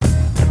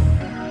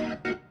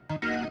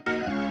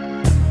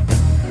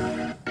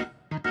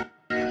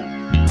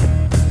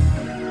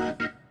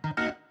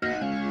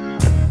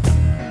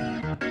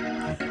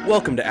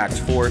Welcome to Act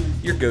 4,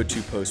 your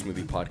go-to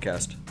post-movie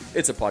podcast.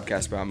 It's a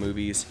podcast about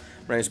movies.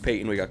 My name's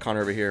Peyton. We got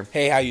Connor over here.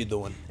 Hey, how you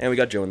doing? And we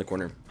got Joe in the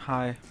corner.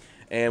 Hi.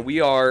 And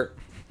we are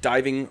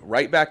diving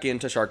right back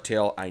into Shark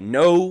Tale. I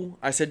know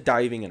I said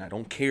diving, and I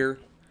don't care.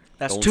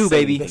 That's Don't two,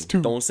 say baby. anything. That's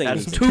two. Don't say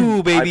That's anything.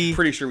 two, baby. I'm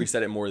pretty sure we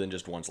said it more than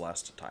just once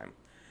last time.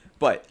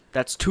 But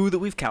That's two that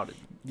we've counted.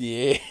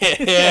 Yeah.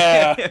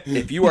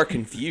 if you are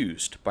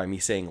confused by me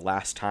saying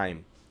last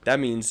time, that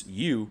means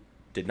you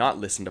did not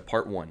listen to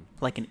part 1.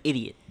 Like an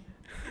idiot.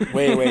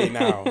 wait,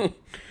 now.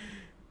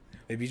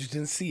 Maybe you just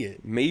didn't see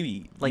it.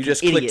 Maybe Like you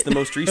just an clicked idiot. the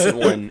most recent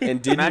one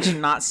and didn't. Imagine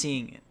not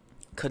seeing it.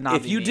 Could not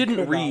If be you me. didn't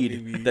Could not be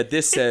read me. that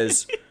this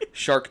says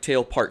Shark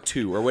Tale Part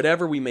 2 or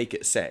whatever we make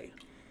it say,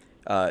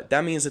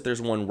 that means that there's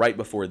one right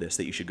before this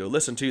that you should go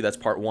listen to. That's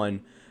Part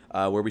 1,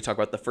 where we talk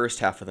about the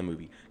first half of the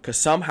movie. Because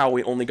somehow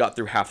we only got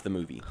through half the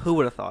movie. Who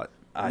would have thought?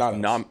 Not us.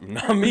 Not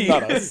me.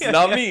 Not us.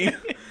 Not me.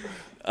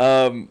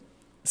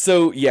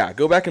 So, yeah,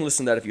 go back and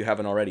listen to that if you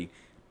haven't already.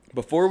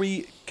 Before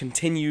we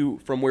continue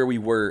from where we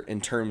were in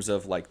terms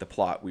of, like, the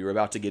plot, we were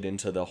about to get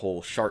into the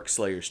whole Shark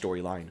Slayer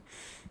storyline.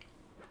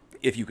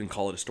 If you can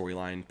call it a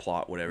storyline,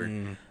 plot,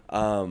 whatever.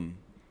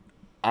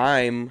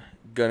 I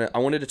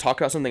wanted to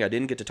talk about something I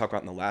didn't get to talk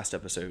about in the last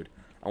episode.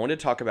 I wanted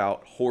to talk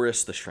about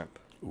Horace the Shrimp.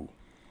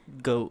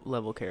 GOAT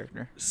level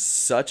character.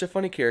 Such a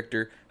funny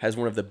character, has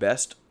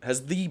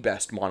the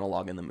best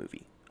monologue in the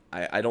movie.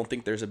 I don't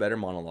think there's a better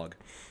monologue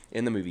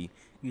in the movie.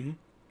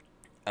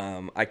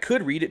 I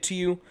could read it to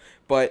you,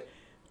 but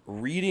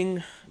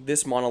reading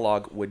this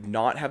monologue would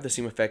not have the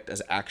same effect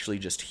as actually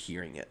just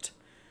hearing it.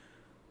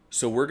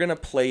 So we're going to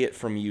play it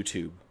from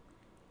YouTube,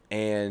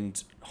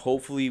 and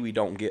hopefully we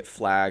don't get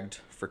flagged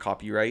for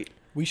copyright.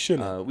 We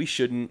shouldn't. We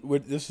shouldn't.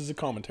 This is a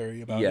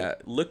commentary about Yeah,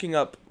 it. looking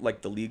up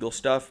like the legal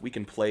stuff, we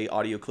can play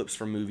audio clips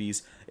from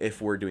movies if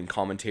we're doing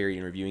commentary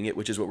and reviewing it,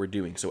 which is what we're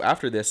doing. So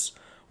after this,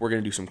 we're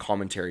going to do some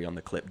commentary on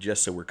the clip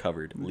just so we're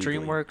covered legally.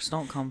 DreamWorks,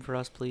 don't come for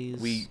us, please.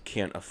 We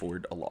can't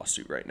afford a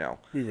lawsuit right now.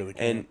 We really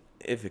can't. And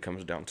if it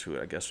comes down to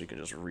it, I guess we can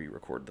just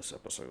re-record this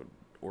episode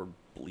or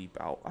bleep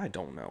out. I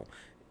don't know.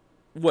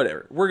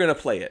 Whatever. We're going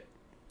to play it.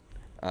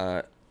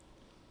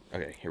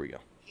 Okay, here we go.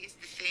 Here's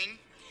the thing.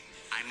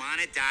 I'm on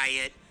a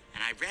diet,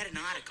 and I read an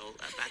article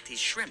about these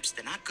shrimps.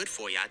 They're not good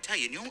for you. I'll tell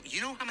you.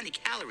 You know how many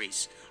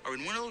calories are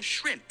in one of those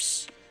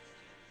shrimps?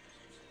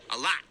 A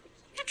lot.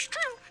 It's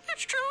true.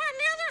 It's true. And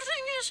the other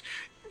thing is,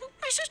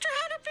 my sister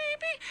had a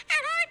baby,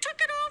 and I took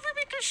it over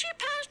because she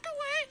passed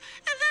away,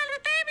 and then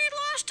the baby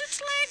lost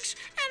its legs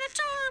and its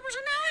arms,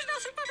 and now it's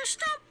nothing but a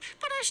stump.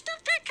 But I still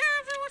take care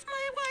of it with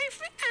my wife,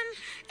 and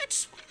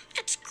it's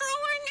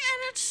growing, and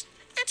it's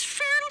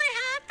fairly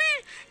happy,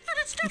 but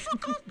it's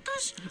difficult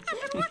because I've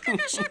been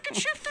working a second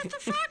shift at the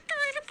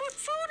factory to put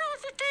food on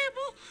the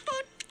table,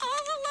 but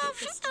all the love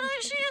that I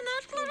see in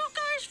that little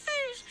guy's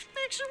face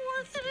makes it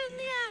worth it in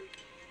the end.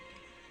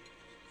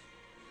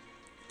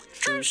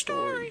 True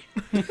story.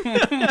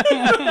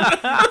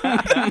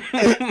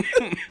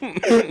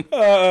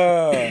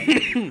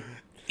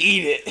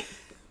 Eat it.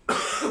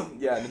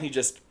 Yeah, and then he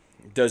just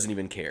doesn't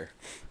even care.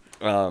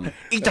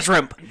 Eat the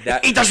shrimp.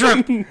 Eat the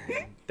shrimp.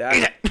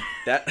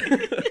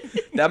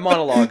 That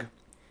monologue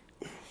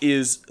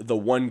is the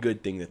one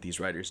good thing that these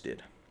writers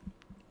did,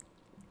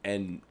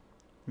 and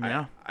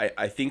Yeah.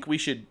 I think we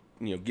should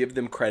give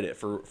them credit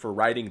for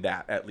writing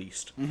that at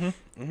least.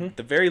 At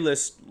the very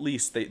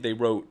least they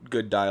wrote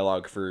good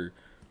dialogue for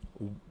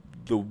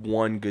the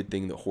one good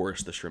thing that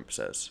Horace the Shrimp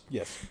says.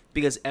 Yes.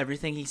 Because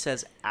everything he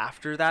says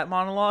after that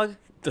monologue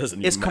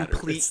Doesn't is even matter.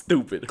 complete It's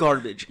stupid.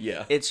 garbage.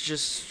 Yeah. It's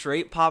just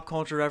straight pop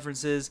culture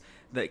references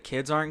that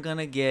kids aren't going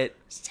to get.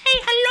 Say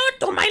hello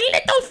to my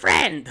little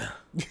friend.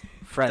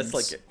 Friends.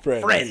 That's like it.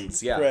 Friends.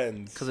 Friends, yeah.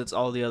 Friends. Because it's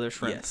all the other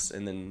shrimp. Yes,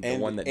 and then the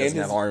And- one that and doesn't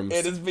have his- arms.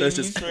 and his That's baby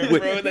just shrimp,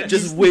 bro, that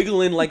just just-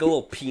 wiggling like a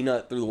little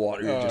peanut through the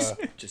water,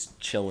 just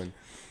chilling.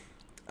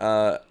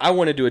 I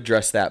wanted to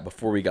address that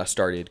before we got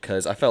started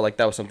because I felt like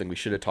that was something we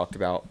should have talked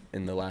about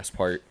in the last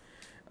part.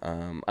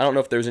 I don't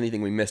know if there was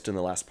anything we missed in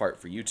the last part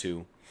for you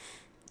two,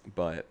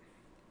 but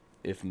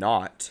if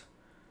not,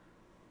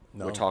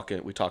 No. we're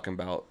talking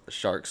about the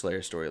Shark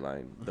Slayer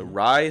storyline, the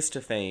rise to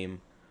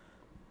fame.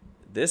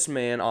 This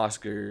man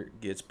Oscar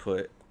gets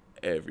put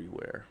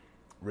everywhere.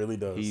 Really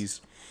does.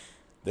 He's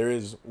There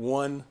is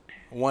one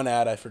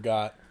ad I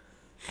forgot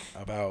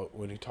about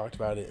when we talked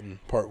about it in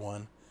part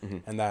 1,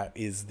 and that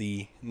is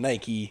the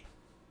Nike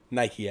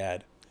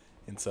ad.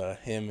 It's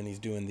him, and he's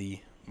doing the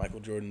Michael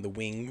Jordan, the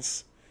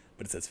wings,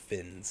 but it says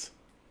fins.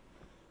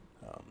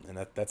 And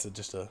that's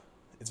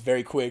it's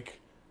very quick,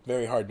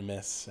 very hard to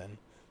miss, and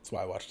that's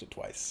why I watched it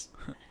twice.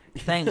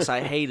 Thanks,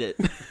 I hate it.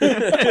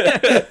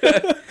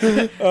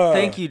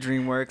 Thank you,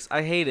 DreamWorks.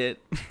 I hate it.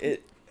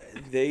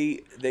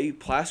 They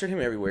plastered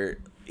him everywhere.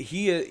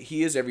 He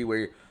is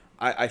everywhere.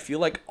 I feel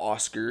like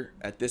Oscar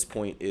at this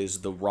point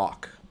is the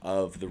Rock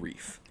of the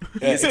Reef.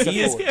 He is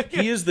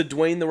the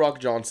Dwayne the Rock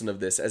Johnson of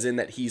this, as in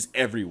that he's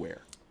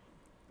everywhere,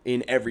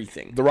 in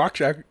everything. The Rock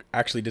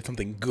actually did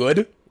something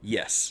good.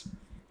 Yes,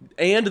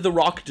 and the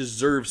Rock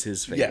deserves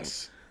his fame.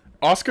 Yes,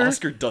 Oscar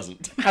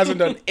Doesn't. hasn't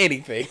done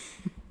anything.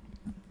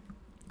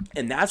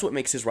 And that's what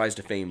makes his rise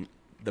to fame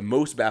the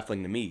most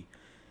baffling to me,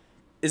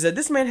 is that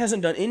this man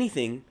hasn't done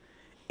anything,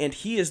 and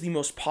he is the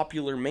most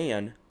popular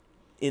man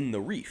in the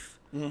Reef.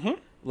 Mm-hmm.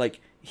 Like,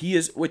 he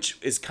is, which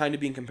is kind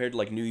of being compared to,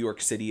 like, New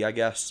York City, I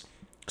guess.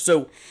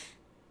 So,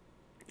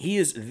 he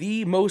is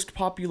the most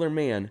popular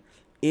man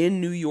in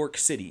New York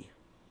City.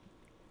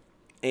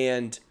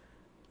 And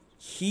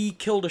he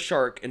killed a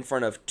shark in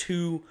front of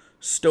 2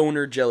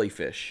 stoner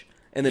jellyfish.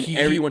 And then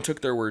everyone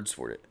took their words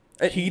for it.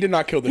 He did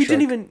not kill the He shark.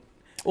 didn't even...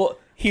 Well,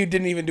 He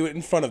didn't even do it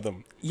in front of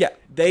them. yeah,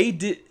 they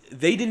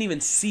didn't even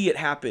see it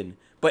happen.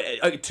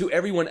 But to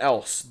everyone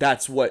else,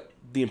 that's what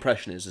the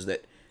impression is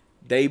that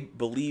they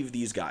believe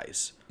these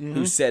guys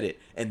who said it,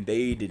 and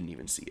they didn't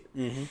even see it.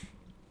 Mm-hmm.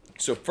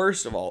 So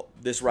first of all,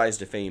 this rise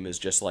to fame is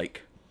just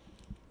like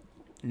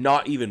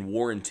not even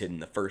warranted in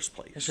the first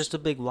place. It's just a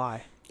big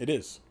lie. It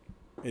is.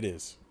 It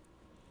is.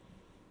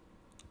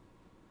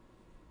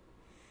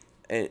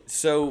 And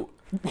so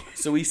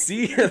we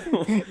see.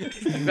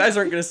 You guys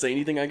aren't gonna say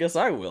anything. I guess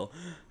I will.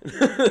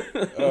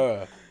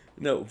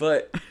 No,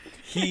 but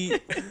he.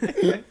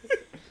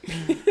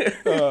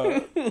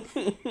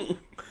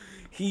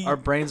 Our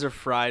brains are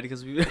fried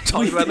because we've been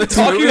talking about this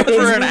talking movie about this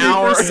for an movie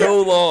hour, for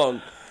so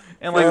long.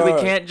 and like we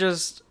can't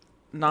just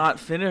not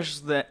finish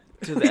that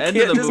to the end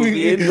of can't the just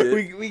movie. end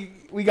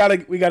it. We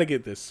gotta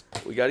get this.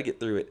 We got to get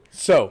through it.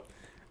 So,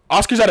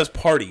 Oscar's at his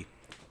party.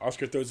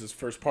 Oscar throws his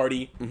first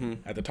party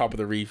at the top of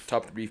the reef.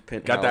 Top of the Reef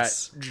penthouse. Got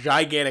that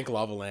gigantic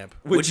lava lamp.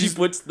 Which he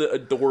puts the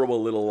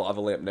adorable little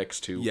lava lamp next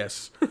to.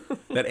 Yes,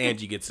 that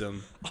Angie gets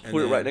him.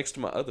 Put it right next to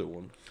my other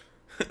one.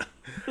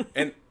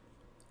 And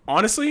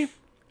honestly,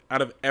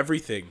 out of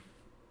everything,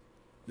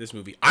 this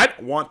movie, I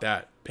want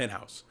that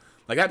penthouse.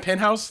 Like, that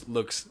penthouse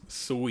looks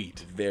sweet.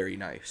 Very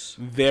nice.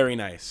 Very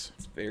nice.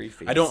 It's very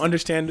fancy. I don't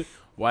understand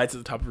why it's at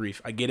the top of the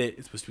reef. I get it.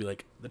 It's supposed to be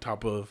like the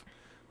top of,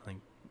 like,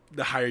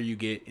 the higher you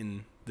get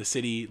in the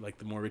city, like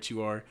the more rich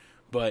you are.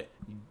 But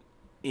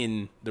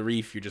in the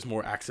reef, you're just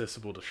more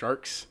accessible to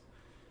sharks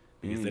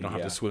because they don't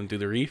have to swim through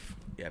the reef.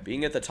 Yeah,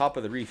 being at the top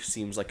of the reef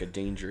seems like a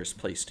dangerous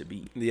place to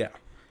be. Yeah.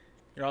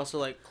 You're also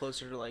like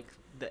closer to like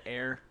the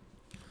air.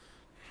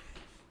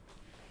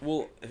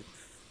 Well,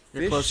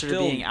 You're fish closer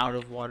still, to being out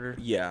of water.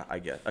 Yeah, I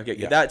get. Okay,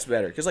 Yeah. that's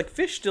better because like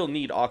fish still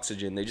need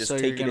oxygen. They just So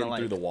take it you're in gonna,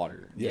 through like- the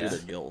water, Yeah. through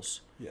their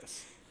gills.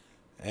 Yes.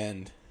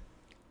 And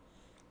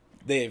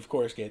they, of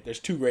course, there's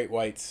 2 great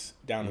whites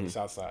down on the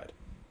south side.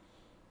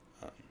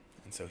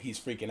 And so he's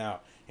freaking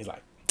out. He's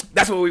like,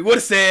 that's what we would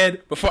have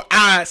said before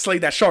I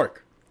slayed that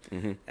shark.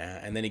 And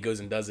then he goes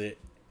and does it.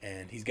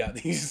 And he's got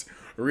these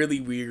really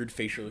weird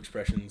facial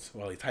expressions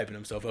while he's hyping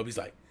himself up. He's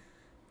like,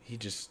 he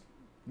just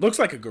looks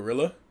like a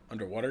gorilla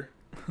underwater.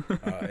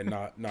 And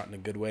not in a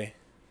good way.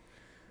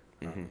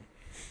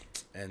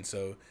 And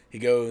so he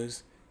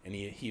goes and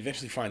he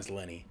eventually finds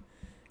Lenny.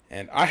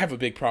 And I have a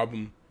big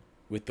problem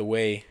with the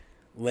way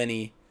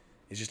Lenny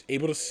is just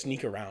able to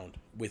sneak around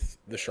with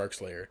the Shark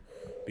Slayer.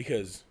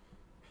 Because,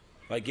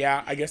 like,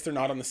 yeah, I guess they're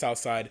not on the south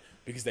side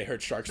because they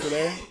heard sharks were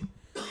there.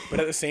 But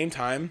at the same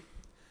time,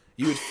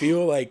 you would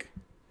feel like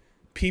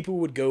people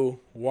would go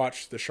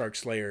watch the Shark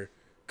Slayer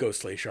go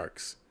slay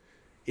sharks.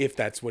 If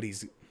that's what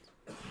he's...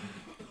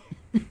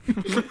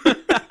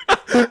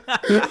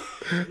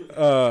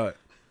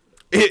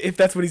 if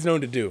that's what he's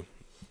known to do,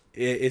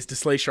 is to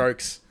slay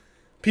sharks.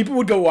 People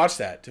would go watch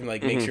that to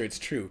like make sure it's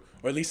true,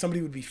 or at least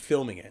somebody would be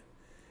filming it,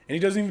 and he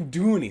doesn't even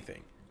do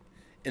anything.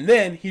 And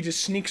then he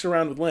just sneaks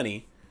around with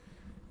Lenny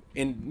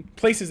in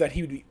places that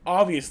he would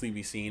obviously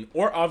be seen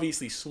or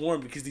obviously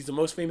swarmed because he's the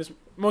most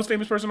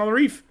famous person on the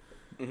reef.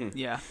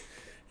 Yeah.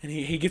 And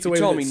he gets You away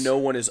telling with me it. no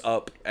one is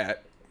up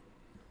at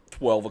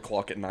 12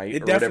 o'clock at night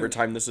It or whatever definitely-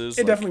 time this is?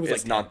 It definitely was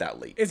It's like not 10. that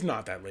late. It's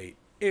not that late.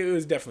 It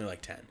was definitely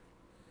like 10.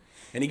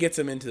 And he gets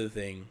him into the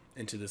thing,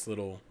 into this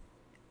little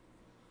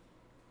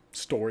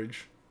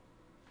storage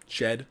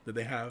shed that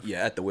they have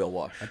Yeah, at the whale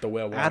wash. at the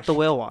whale wash. At the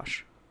whale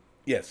wash.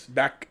 Yes,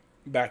 back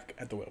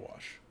at the whale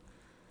wash.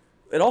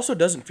 It also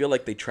doesn't feel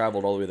like they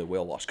traveled all the way to the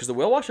whale wash because the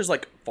whale wash is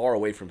like far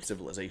away from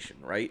civilization,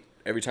 right?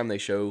 Every time they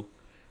show.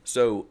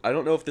 So I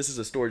don't know if this is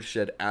a storage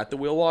shed at the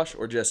whale wash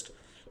or just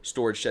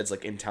storage sheds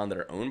like in town that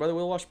are owned by the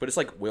whale wash, but it's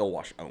like whale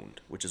wash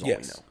owned, which is all we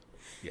Yes. know.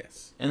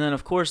 Yes. And then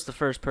of course the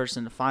first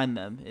person to find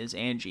them is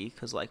Angie,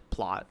 because like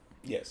plot.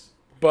 Yes.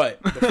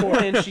 But before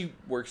And she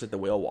works at the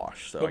whale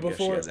wash, so But I guess she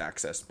before- has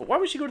access. But why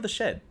would she go to the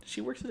shed?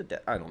 She works at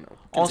a I don't know.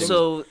 Continue.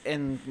 Also,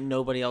 and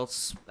nobody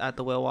else at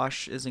the whale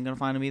wash isn't gonna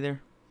find him either.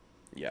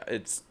 Yeah,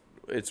 it's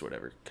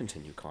whatever.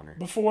 Continue, Connor.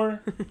 before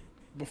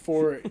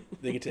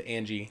they get to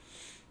Angie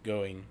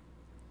going,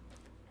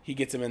 he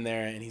gets him in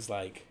there and he's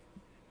like,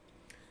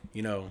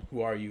 you know,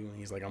 who are you? And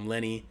he's like, I'm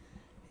Lenny.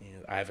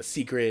 And I have a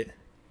secret.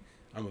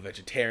 I'm a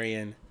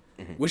vegetarian,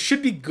 which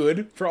should be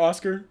good for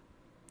Oscar.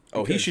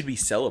 Oh, he because should be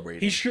celebrating.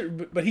 He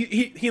should, but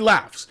he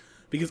laughs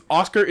because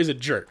Oscar is a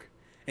jerk,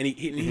 and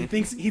he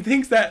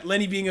thinks that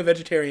Lenny being a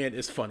vegetarian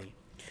is funny.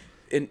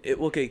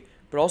 Okay,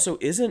 but also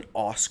isn't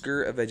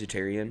Oscar a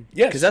vegetarian?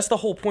 Yes. Because that's the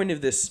whole point of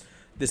this.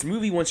 This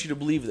movie wants you to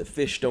believe that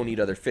fish don't eat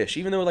other fish,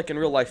 even though like in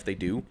real life they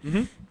do.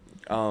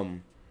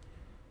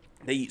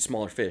 they eat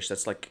smaller fish.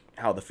 That's like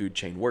how the food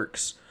chain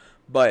works.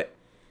 But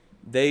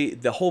the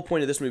whole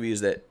point of this movie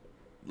is that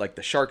like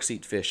the sharks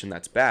eat fish and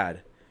that's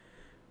bad.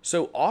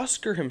 So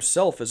Oscar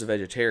himself is a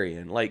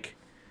vegetarian. Like,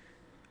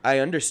 I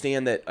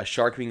understand that a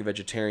shark being a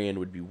vegetarian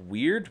would be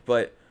weird,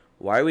 but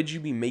why would you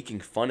be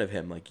making fun of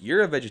him? Like,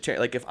 you're a vegetarian.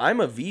 Like, if I'm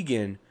a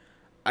vegan,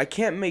 I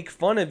can't make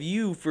fun of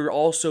you for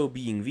also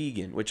being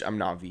vegan, which I'm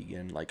not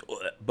vegan, like,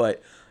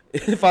 but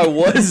if I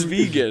was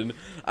vegan,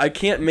 I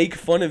can't make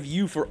fun of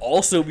you for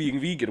also being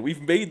vegan.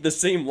 We've made the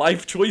same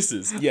life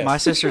choices. Yes. My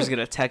sister's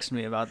gonna text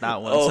me about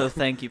that one, Oh. so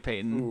thank you,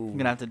 Peyton. I'm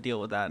gonna have to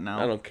deal with that now.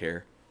 I don't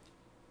care.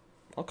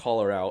 I'll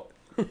call her out.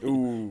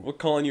 Ooh. We're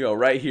calling you out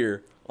right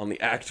here on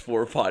the Act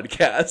 4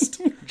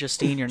 podcast.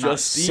 Justine, you're not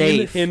Justine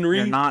safe. Henry.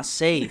 You're not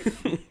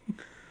safe.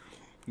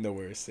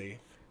 Nowhere is safe.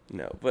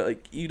 No, but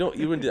like you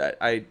wouldn't do that.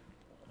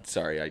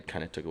 Sorry, I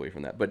kind of took away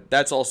from that. But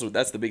that's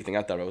the big thing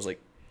I thought. I was like,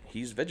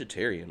 he's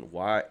vegetarian.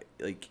 Why?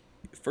 Like,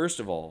 first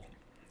of all,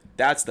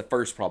 that's the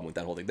first problem with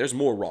that whole thing. There's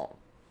more wrong,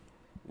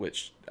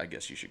 which I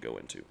guess you should go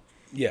into.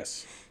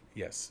 Yes.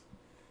 Yes.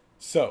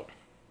 So,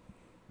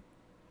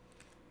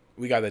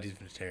 we got that he's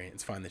vegetarian.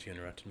 It's fine that you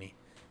interrupted me.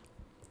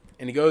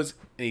 And he goes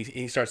and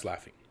he starts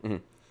laughing. Mm-hmm.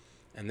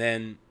 And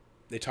then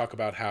they talk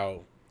about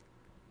how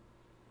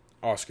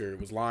Oscar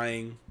was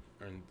lying,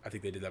 or I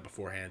think they did that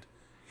beforehand,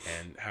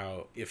 and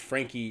how if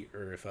Frankie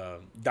or if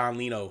Don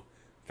Lino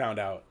found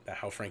out that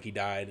how Frankie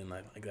died and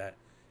like that,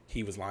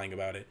 he was lying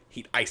about it,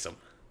 he'd ice him.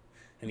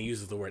 And he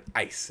uses the word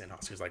ice, and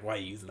Oscar's like, why are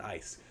you using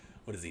ice?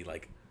 What is he,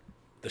 like,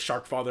 the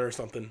Shark Father or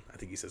something? I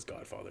think he says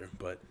Godfather,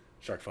 but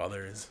Shark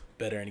Father is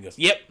better. And he goes,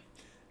 yep.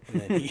 And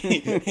then and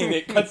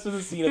it cuts to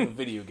the scene of a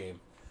video game,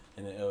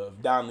 and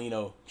of Don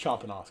Lino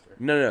chomping Oscar.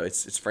 No,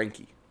 it's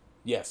Frankie.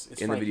 Yes,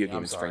 it's In Frankie. the video game,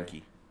 I'm it's sorry.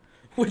 Frankie.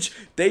 Which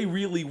they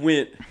really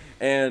went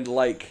and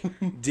like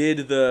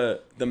did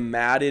the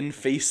Madden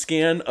face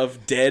scan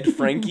of dead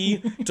Frankie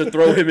to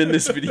throw him in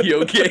this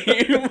video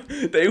game.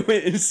 They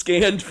went and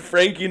scanned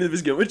Frankie into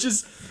this game, which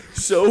is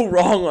so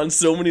wrong on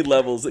so many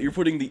levels that you're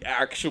putting the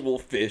actual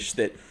fish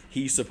that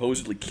he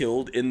supposedly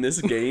killed in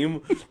this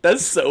game.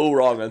 That's so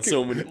wrong on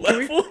so many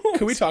levels.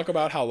 Can we talk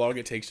about how long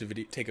it takes to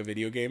take a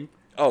video game?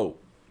 Oh,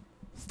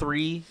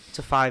 3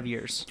 to 5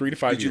 years. 3 to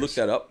 5 years. did you look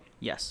that up?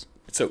 Yes.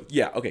 So,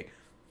 yeah, okay.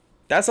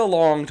 That's a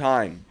long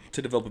time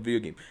to develop a video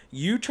game.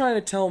 You trying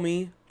to tell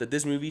me that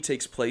this movie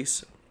takes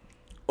place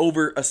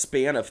over a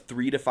span of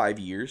 3 to 5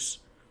 years?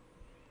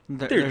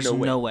 There's no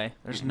way. no way.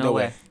 There's no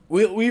way.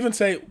 We even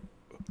say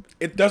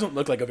it doesn't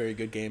look like a very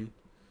good game,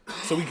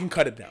 so we can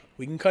cut it down.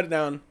 We can cut it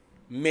down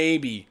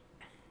maybe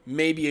a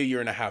year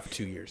and a half,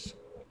 2 years.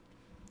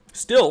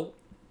 Still,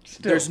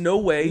 there's no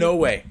way. No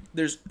way.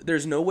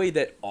 There's no way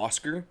that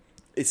Oscar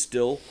is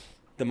still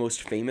the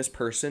most famous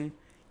person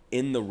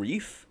in the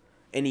reef,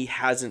 and he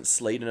hasn't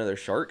slayed another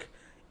shark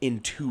in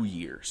 2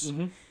 years.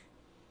 Mm-hmm.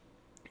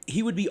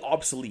 He would be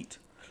obsolete.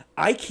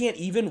 I can't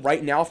even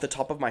right now off the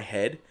top of my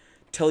head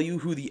tell you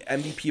who the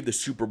MVP of the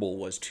Super Bowl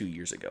was 2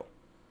 years ago.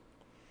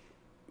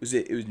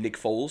 It was Nick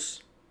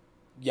Foles?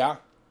 Yeah.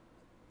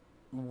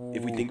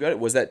 If we think about it,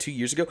 was that 2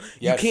 years ago?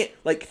 Yes. You can't,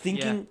 like,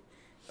 thinking...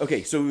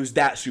 Okay, so it was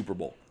that Super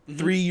Bowl.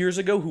 3 years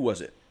ago, who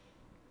was it?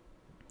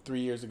 3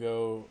 years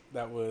ago,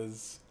 that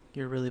was...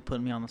 You're really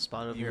putting me on the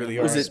spot over You here. really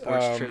with are. the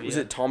sports trivia. Was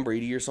it Tom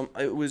Brady or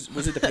something? Was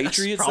it the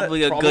Patriots?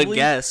 probably a good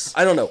guess.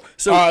 I don't know.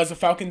 So it was the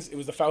Falcons. It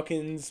was the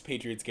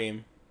Falcons-Patriots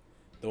game,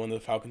 the one that the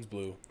Falcons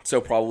blew.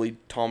 so probably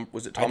Tom.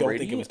 Was it Tom I don't Brady?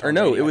 think it was Tom or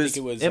no, Brady. it I was. think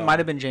it was. It might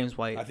have been James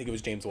White I think it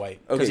was James White.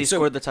 because Okay, he so-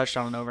 scored the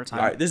touchdown in overtime.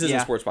 All right, this isn't a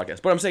sports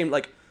podcast, but I'm saying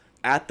like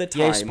at the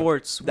time, Yay,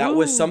 sports. that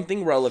was Woo.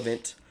 something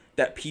relevant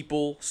that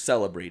people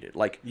celebrated.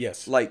 Like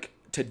Yes. like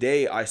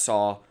today I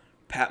saw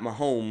Pat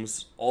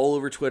Mahomes all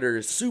over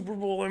Twitter, Super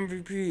Bowl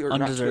MVP or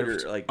Undeserved. not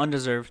Twitter, like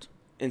Undeserved.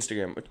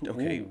 Instagram.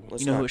 Okay, Ooh.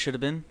 let's You know not. who it should have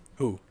been?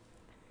 Who?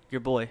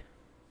 Your boy,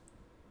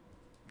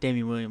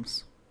 Damian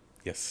Williams,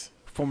 Yes.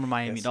 former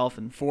Miami Yes.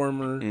 Dolphin.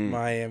 Former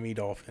Miami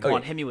Dolphin. Come Okay.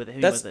 on, hit me with it. Hit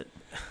me That's- with it.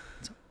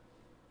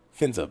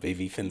 Fins up,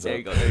 baby. Fins There up.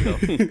 you go.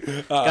 There you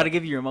go. Gotta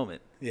give you your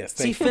moment. Yes.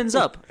 See, Thank you. fins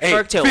up. Hey,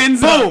 Shark tail. fins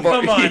Boom. up.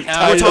 Come on.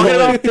 We're talking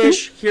about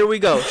fish. Here we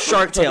go.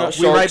 Shark tail.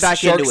 We right back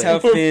Sharks into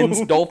have it.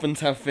 fins. Dolphins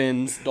have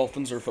fins.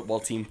 Dolphins are a football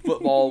team.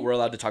 Football, we're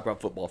allowed to talk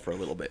about football for a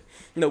little bit.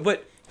 No,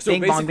 but so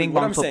Bing bong, basically, bing what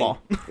bong, I'm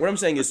football. saying, what I'm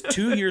saying is,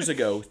 3 years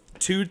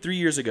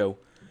ago,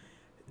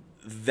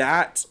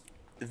 that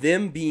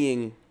them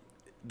being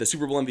the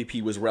Super Bowl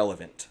MVP was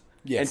relevant,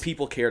 Yes. and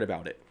people cared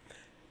about it.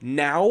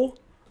 Now,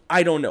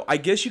 I don't know. I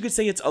guess you could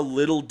say it's a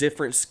little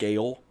different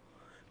scale,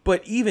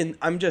 but even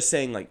I'm just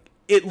saying like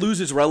it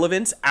loses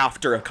relevance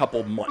after a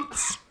couple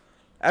months.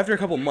 After a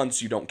couple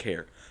months, you don't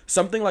care.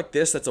 Something like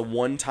this that's a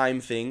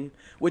one-time thing,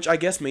 which I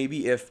guess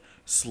maybe if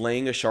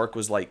slaying a shark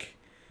was like,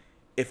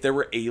 if there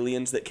were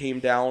aliens that came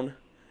down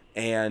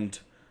and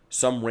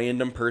some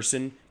random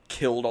person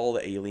killed all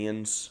the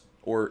aliens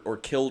or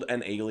killed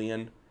an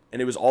alien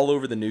and it was all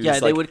over the news. Yeah,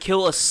 they like- would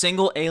kill a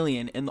single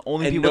alien, and the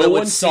only And people no that one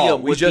would see saw it.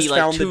 it We would just be like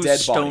found the two dead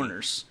body.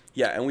 stoners.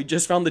 Yeah, and we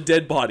just found the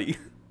dead body.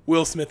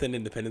 Will Smith and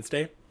Independence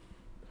Day.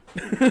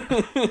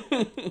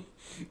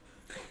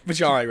 But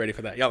y'all ain't ready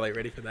for that. Y'all ain't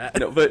ready for that.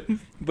 No,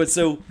 but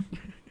so.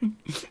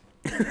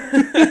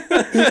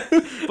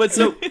 but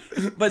so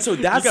that's You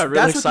got really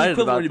that's excited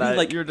what the about equivalent would that. be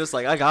like. You're just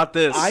like, I got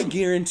this. I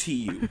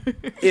guarantee you,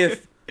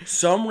 if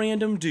some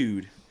random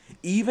dude,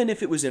 even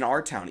if it was in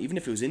our town, even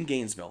if it was in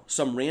Gainesville,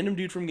 some random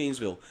dude from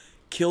Gainesville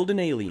killed an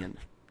alien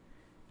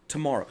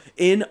tomorrow,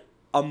 in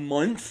a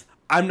month,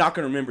 I'm not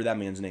going to remember that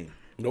man's name.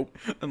 Nope.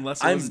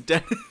 Unless it was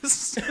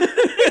Dennis.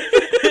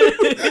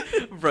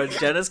 Bro,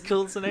 Dennis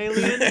kills an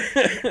alien?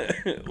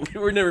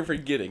 We're never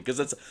forgetting, because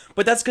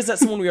that's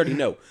someone we already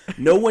know.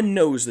 No one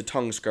knows the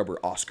tongue scrubber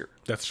Oscar.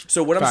 That's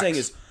So what facts. I'm saying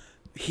is,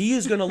 he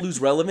is going to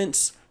lose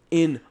relevance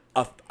in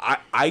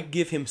I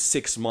give him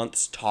 6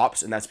 months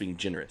tops, and that's being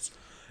generous.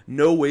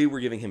 No way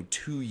we're giving him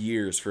 2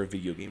 years for a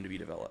video game to be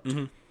developed.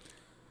 Mm-hmm.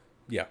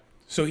 Yeah.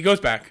 So he goes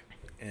back,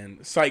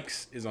 and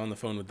Sykes is on the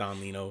phone with Don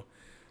Lino,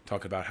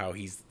 talking about how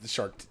he's the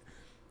shark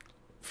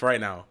for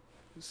right now.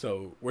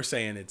 So we're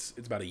saying it's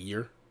about a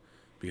year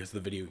because of the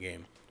video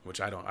game,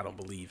 which I don't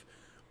believe.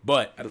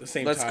 But at the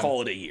same Let's time,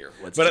 call it a year.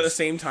 at the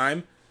same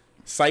time,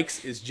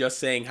 Sykes is just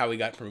saying how he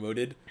got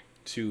promoted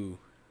to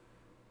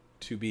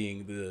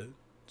being the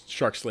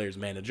Shark Slayer's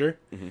manager,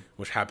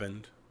 which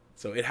happened.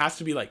 So it has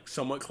to be like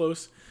somewhat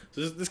close.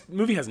 So this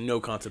movie has no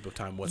concept of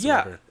time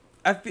whatsoever.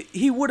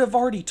 He would have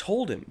already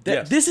told him.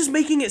 Yes. This is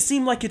making it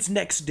seem like it's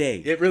next day.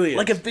 It really is.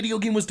 Like a video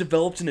game was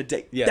developed in a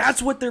day. Yes.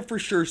 That's what they're for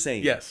sure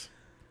saying. Yes.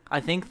 I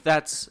think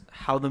that's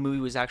how the movie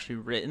was actually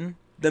written.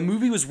 The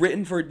movie was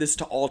written for this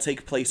to all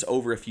take place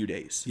over a few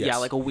days. Yes. Yeah,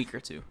 like a week or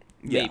two.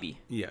 Yeah. Maybe.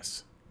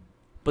 Yes.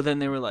 But then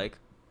they were like,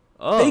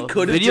 oh, They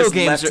could have just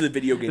left the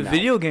video game out.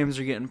 Video games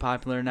are getting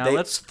popular now. They-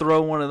 Let's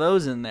throw one of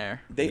those in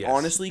there. They Yes.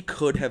 honestly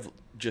could have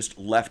just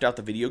left out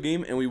the video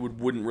game, and we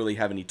wouldn't really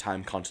have any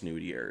time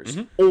continuity errors.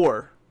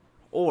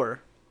 Or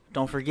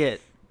don't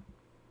forget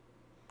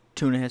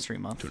Tuna History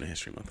Month. Tuna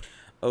History Month.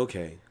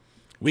 Okay.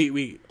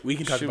 We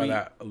can talk Should about we-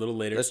 that a little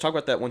later. Let's talk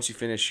about that once you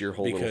finish your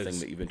whole little Because- thing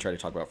that you've been trying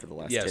to talk about for the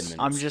last Yes. 10 minutes.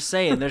 I'm just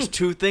saying, there's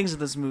two things in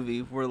this movie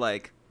where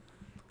like,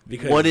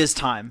 because what is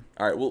time?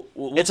 All right, we'll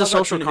It's a talk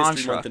about social Tuna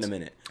History Month construct. in a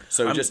minute.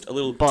 So just a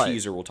little but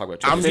teaser. We'll talk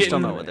about. I'm Tuna Fish History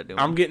don't getting, know what they're doing.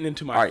 I'm getting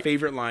into my All right.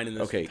 favorite line in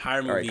this Okay. entire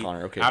All movie. right,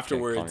 Connor. Okay.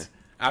 Afterwards,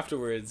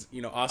 Connor.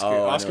 you know, Oh, I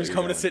know Oscar's what you're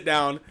coming to doing. sit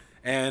down,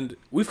 and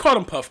we've called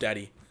him Puff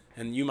Daddy,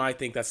 and you might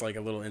think that's like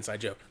a little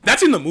inside joke.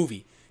 That's in the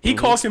movie. He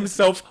calls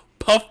himself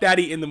Puff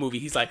Daddy in the movie.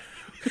 He's like,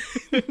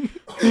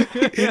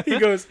 he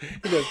goes,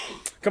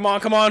 come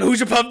on, who's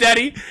your Puff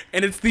Daddy?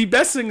 And it's the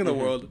best thing in the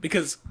world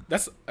because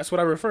that's what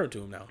I refer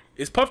to him now.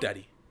 Is Puff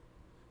Daddy.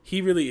 He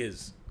really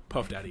is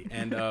Puff Daddy,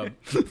 and and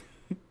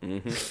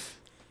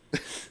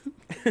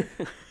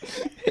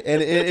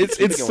it's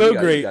Keep it going. so You got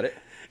it, great. you got it.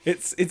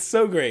 It's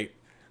so great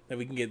that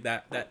we can get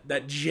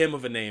that gem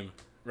of a name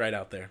right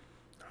out there.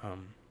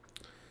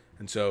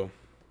 And so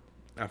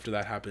after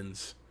that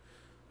happens,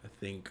 I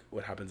think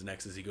what happens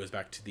next is he goes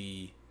back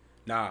to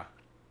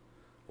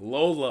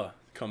Lola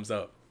comes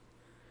up.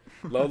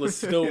 Lola's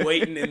still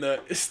waiting in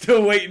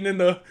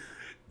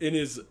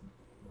his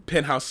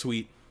penthouse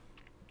suite.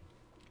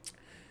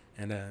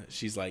 And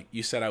she's like,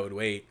 "You said I would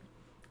wait."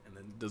 And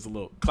then does a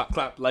little clap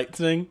clap light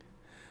thing,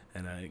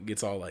 and it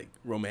gets all like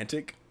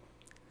romantic.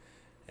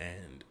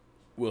 And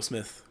Will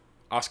Smith,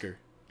 Oscar,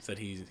 said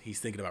he's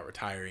thinking about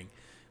retiring.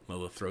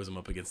 Lola throws him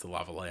up against the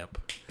lava lamp,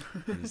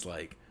 and is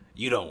like,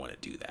 "You don't want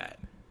to do that.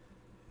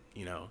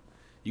 You know,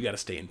 you got to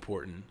stay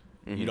important.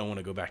 You don't want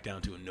to go back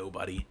down to a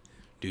nobody,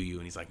 do you?"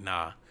 And he's like,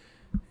 "Nah."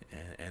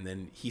 And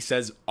then he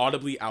says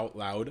audibly out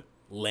loud,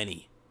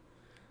 "Lenny."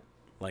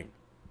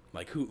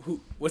 Like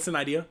who? What's an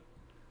idea?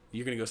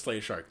 You're gonna go slay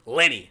a shark,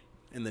 Lenny,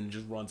 and then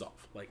just runs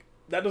off. Like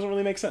that doesn't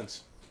really make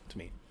sense to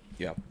me.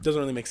 Yeah.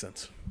 Doesn't really make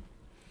sense.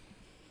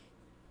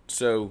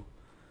 So,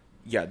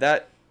 yeah,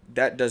 that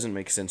doesn't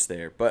make sense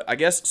there. But I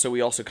guess so. We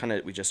also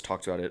we just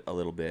talked about it a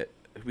little bit.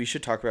 We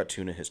should talk about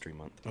Tuna History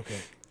Month. Okay.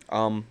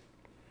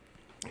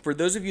 For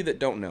those of you that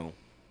don't know,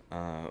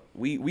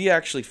 we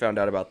actually found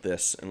out about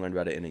this and learned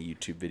about it in a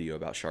YouTube video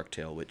about Shark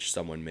Tale, which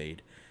someone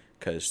made,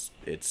 because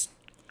it's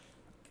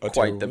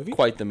quite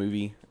the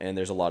movie, and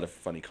there's a lot of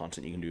funny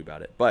content you can do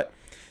about it. But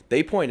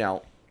they point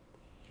out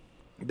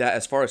that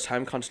as far as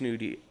time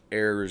continuity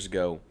errors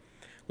go,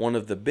 one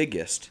of the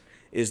biggest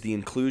is the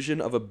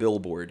inclusion of a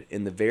billboard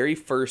in the very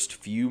first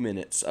few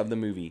minutes of the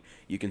movie.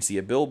 You can see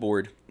a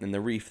billboard in the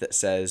reef that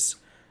says,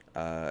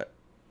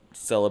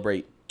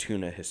 "Celebrate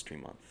Tuna History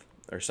Month,"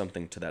 or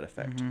something to that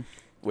effect.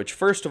 Which,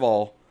 first of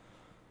all,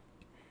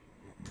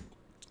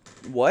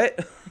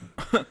 what?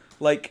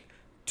 Like,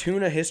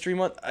 Tuna History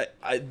Month?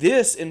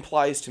 This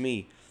implies to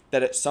me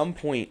that at some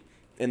point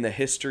in the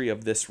history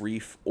of this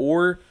reef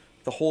or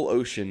the whole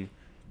ocean,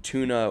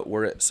 tuna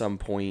were at some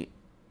point,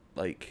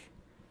 like,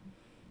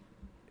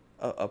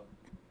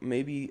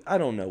 maybe, I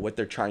don't know what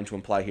they're trying to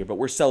imply here, but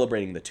we're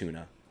celebrating the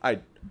tuna.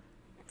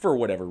 For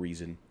whatever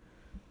reason.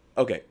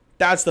 Okay,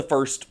 that's the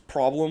first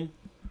problem,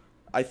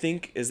 I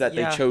think, is that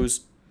Yeah. they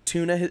chose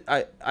tuna.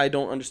 I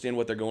don't understand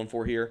what they're going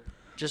for here.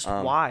 Just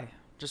why?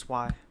 Just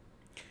why?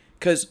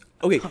 Because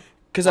I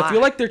Why?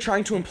 feel like they're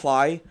trying to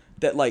imply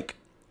that, like,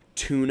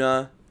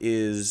 tuna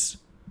is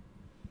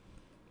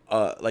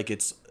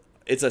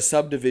it's a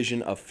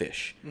subdivision of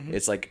fish.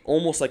 It's like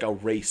almost like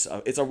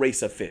it's a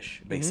race of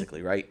fish,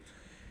 basically, right?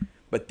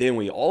 But then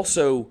we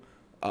also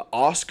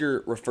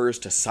Oscar refers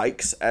to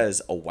Sykes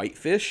as a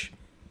whitefish,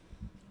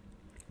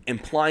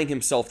 implying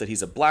himself that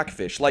he's a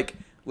blackfish. Like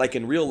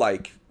in real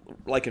life,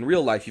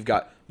 you've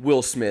got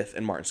Will Smith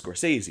and Martin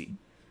Scorsese,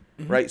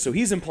 right? So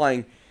he's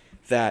implying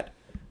that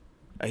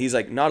he's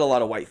like, not a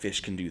lot of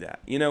whitefish can do that,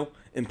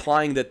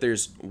 implying that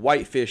there's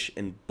whitefish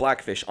and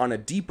blackfish on a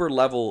deeper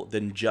level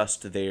than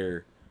just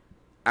their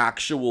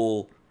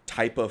actual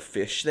type of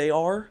fish they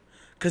are.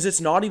 Because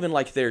it's not even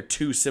like they're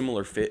two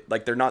similar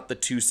like they're not the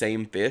two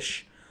same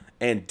fish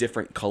and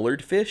different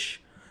colored fish.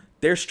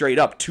 They're straight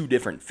up two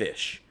different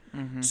fish.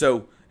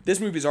 So this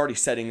movie's already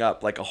setting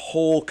up like a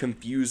whole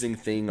confusing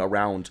thing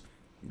around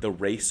the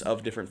race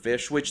of different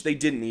fish, which they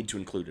didn't need to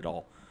include at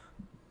all.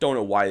 Don't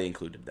know why they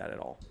included that at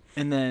all.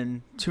 And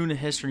then Tuna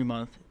History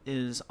Month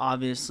is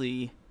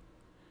obviously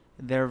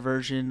their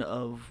version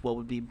of what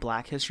would be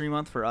Black History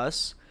Month for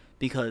us,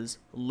 because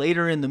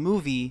later in the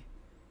movie,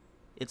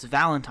 it's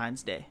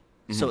Valentine's Day.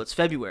 So it's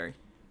February.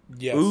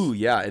 Yes. Ooh,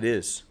 yeah, it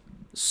is.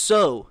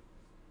 So,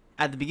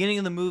 at the beginning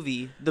of the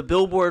movie, the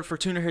billboard for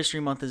Tuna History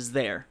Month is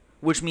there,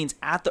 which means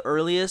at the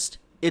earliest,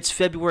 it's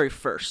February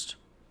 1st.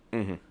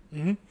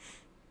 And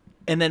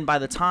then by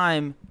the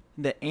time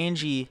that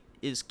Angie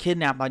is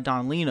kidnapped by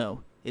Don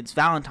Lino, it's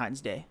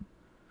Valentine's Day.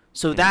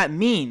 So that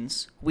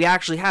means we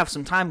actually have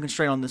some time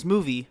constraint on this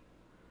movie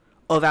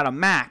of at a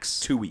max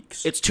 2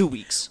 weeks. It's 2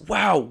 weeks.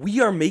 Wow, we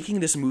are making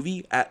this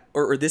movie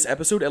or this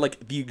episode at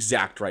like the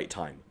exact right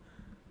time.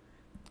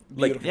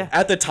 Like Beautiful.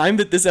 at the time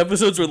that this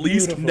episode's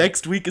released, Beautiful.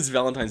 next week is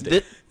Valentine's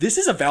Day. This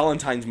is a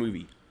Valentine's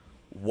movie.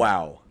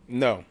 Wow.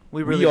 No.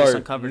 We really just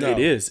uncovered no. it.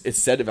 It is. It's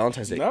set at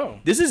Valentine's Day. No.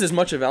 This is as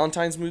much a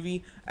Valentine's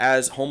movie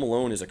as Home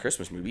Alone is a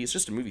Christmas movie. It's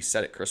just a movie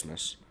set at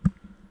Christmas.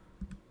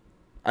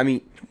 I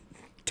mean,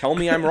 tell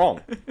me I'm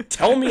wrong.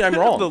 Tell me I'm The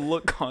wrong.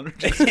 look Connor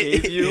just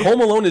gave you.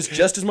 Home Alone is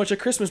just as much a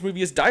Christmas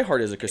movie as Die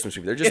Hard is a Christmas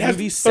movie. They're just It has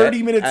movies 30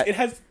 set minutes. at- It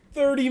has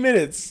 30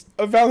 minutes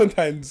of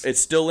Valentine's. It's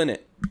still in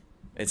it.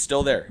 It's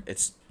still there.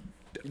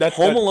 That's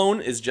Home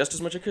Alone is just as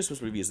much a Christmas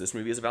movie as this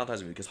movie is a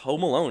Valentine's movie, because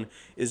Home Alone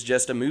is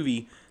just a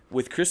movie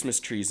with Christmas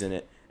trees in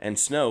it and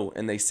snow,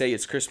 and they say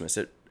it's Christmas.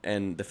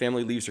 And the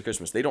family leaves for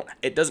Christmas.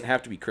 It doesn't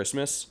have to be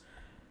Christmas.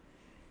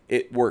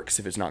 It works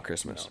if it's not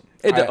Christmas.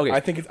 I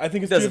think it's two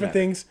Doesn't different matter.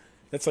 things.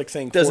 That's like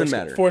saying Doesn't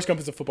matter. Forrest Gump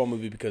is a football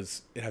movie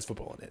because it has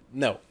football in it.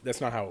 No,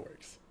 that's not how it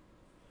works.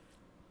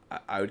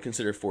 I would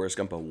consider Forrest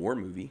Gump a war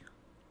movie.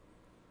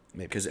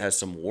 Maybe. Because it has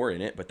some war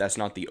in it, but that's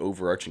not the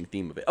overarching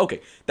theme of it.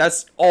 Okay,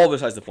 that's all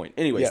besides the point.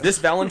 Anyways, Yeah. this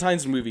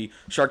Valentine's movie,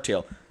 Shark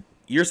Tale,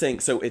 you're saying,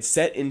 so it's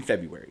set in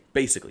February,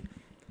 basically.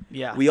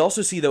 Yeah. We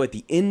also see, though, at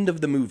the end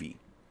of the movie,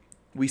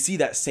 we see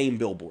that same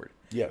billboard.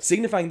 Yes.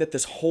 Signifying that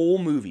this whole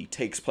movie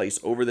takes place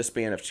over the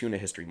span of Tuna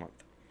History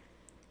Month.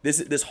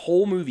 This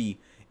whole movie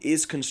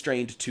is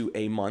constrained to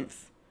a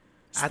month.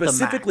 At the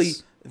Specifically,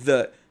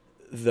 max.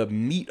 the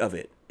meat of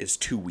it is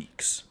 2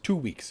 weeks. 2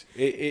 weeks.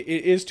 It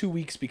is 2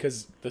 weeks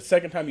because the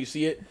second time you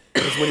see it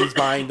is when he's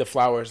buying the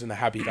flowers and the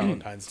Happy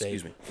Valentine's Day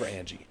Excuse me. for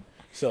Angie.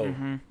 So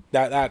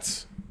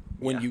that's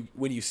when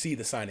you see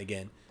the sign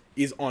again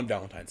is on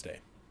Valentine's Day.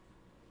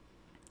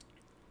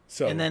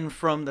 So And then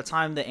from the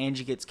time that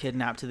Angie gets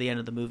kidnapped to the end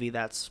of the movie,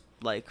 that's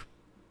like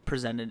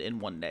presented in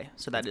one day.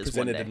 So that is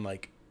presented 1 day. in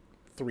like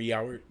 3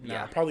 hours. Nah,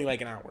 Yeah. probably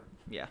like an hour.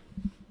 Yeah.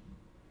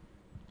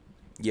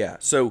 Yeah,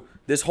 so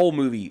this whole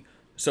movie,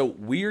 so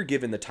we're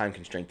given the time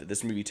constraint that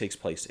this movie takes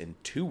place in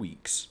 2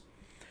 weeks.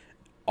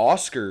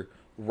 Oscar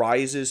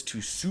rises to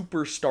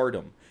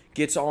superstardom,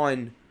 gets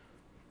on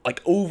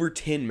like over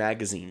 10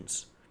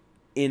 magazines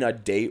in a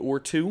day or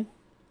two.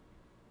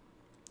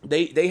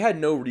 They had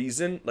no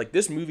reason, like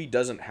this movie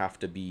doesn't have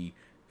to be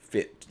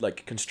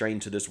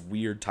constrained to this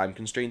weird time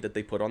constraint that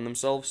they put on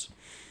themselves,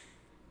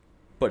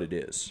 but it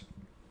is.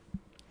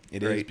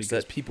 It is Right, because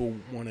that- people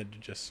wanted to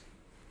just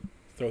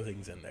throw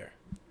things in there.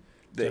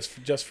 They-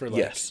 Just for like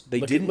yes, they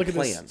look didn't look at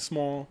plan. this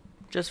small.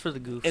 Just for the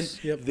goofs.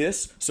 And Yep.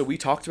 this, so we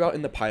talked about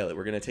in the pilot,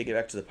 we're going to take it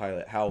back to the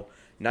pilot, how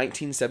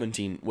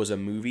 1917 was a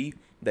movie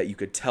that you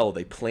could tell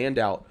they planned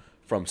out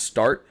from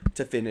start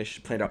to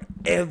finish, planned out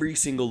every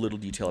single little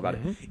detail about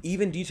it.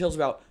 Even details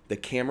about the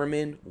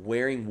cameramen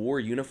wearing war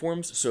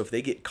uniforms, so if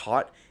they get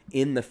caught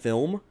in the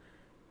film,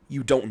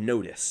 you don't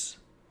notice,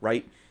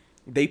 right?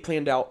 They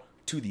planned out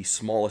to the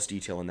smallest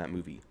detail in that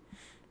movie.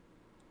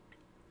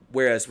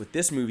 Whereas with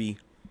this movie,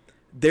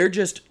 they're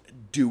just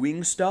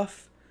doing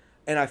stuff,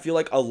 and I feel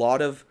like a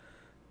lot of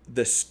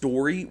the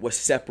story was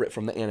separate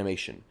from the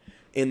animation,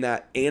 in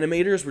that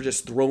animators were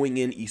just throwing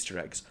in Easter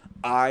eggs.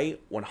 I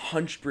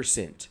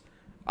 100%,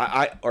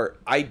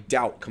 I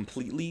doubt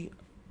completely,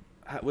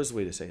 what's the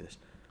way to say this?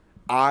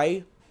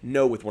 I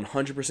know with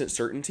 100%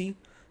 certainty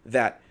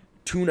that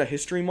Tuna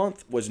History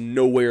Month was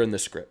nowhere in the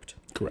script.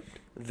 Correct.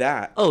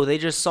 That Oh, they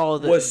just saw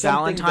that was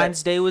something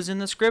Valentine's that- Day was in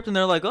the script, and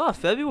they're like, "Oh,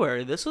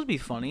 February, this would be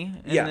funny."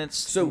 And Yeah, it's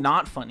so-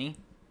 not funny.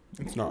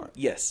 It's not.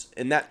 yes,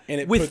 and that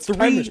And it with puts three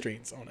time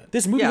restraints on it.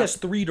 This movie Yeah. has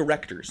 3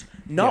 directors.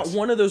 Not Yes.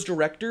 one of those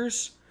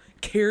directors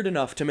cared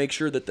enough to make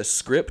sure that the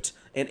script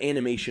and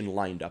animation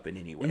lined up in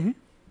any way.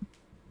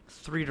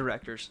 3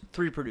 directors,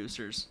 3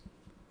 producers,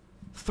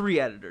 3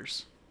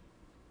 editors.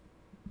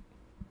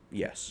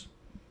 Yes.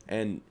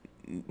 And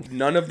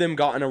none of them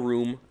got in a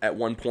room at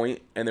one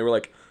point and they were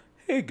like,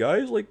 hey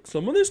guys, like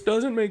some of this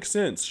doesn't make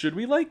sense. Should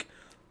we like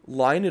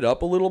line it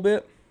up a little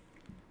bit?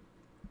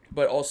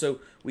 But also,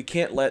 we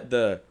can't let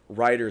the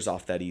writers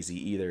off that easy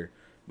either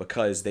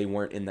because they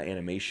weren't in the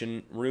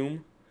animation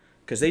room.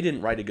 Because they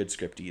didn't write a good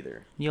script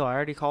either. Yo, I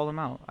already called them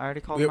out. We already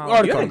called them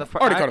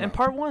out. in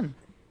part 1.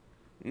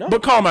 No,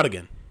 But call him out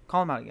again.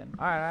 Call them out again.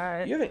 All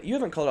right. you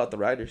haven't called out the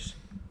writers.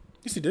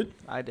 Yes, he did.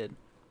 I did.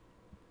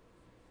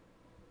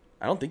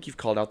 I don't think you've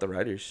called out the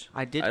writers.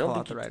 I did don't call think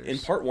out the you- writers. in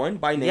part 1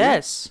 by name.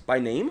 Yes. By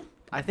name.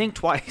 I think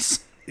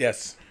twice.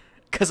 Yes.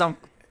 Because I'm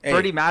Hey.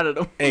 pretty mad at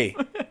them. Hey,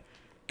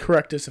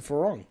 correct us if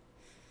we're wrong.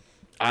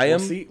 I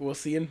am. We'll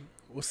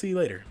see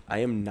later. I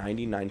am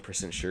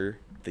 99% sure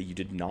that you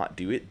did not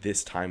do it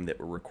this time that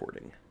we're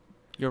recording.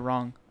 You're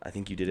wrong. I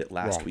think you did it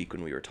last Wrong. week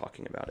when we were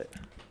talking about it.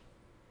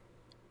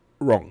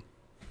 Wrong.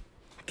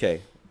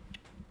 Okay.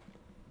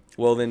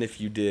 Well, then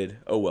if you did,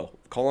 oh well.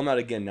 Call them out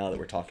again now that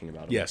we're talking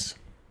about them. Yes.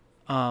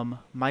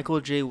 Michael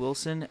J.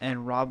 Wilson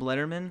and Rob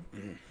Letterman,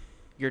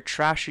 you're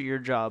trash at your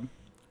job.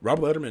 Rob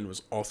Letterman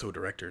was also a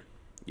director.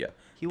 Yeah.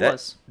 He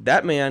was.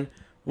 That man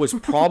was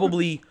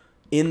probably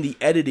in the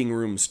editing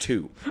rooms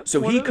too.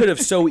 So he could have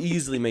so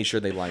easily made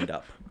sure they lined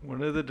up.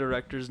 One of the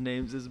directors'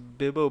 names is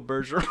Bibbo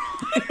Bergeron.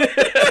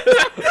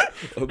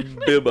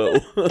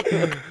 Bibbo.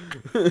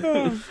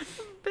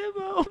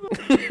 Bibbo.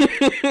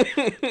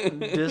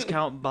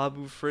 Discount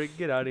Babu Frig.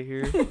 Get out of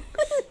here.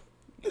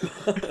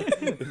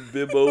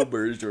 Bibbo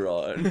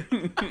Bergeron.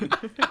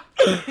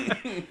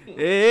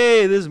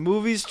 Hey, this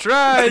movie's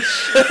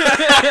trash.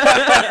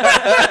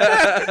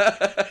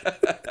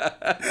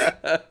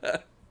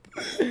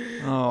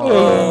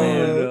 Oh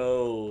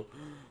no.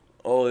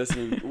 Oh, this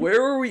movie. Where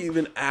were we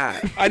even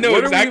at? I know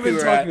what exactly are we even where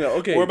we're talking at. about?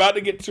 Okay. We're about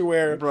to get to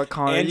where Bro,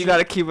 Connor, Angie- you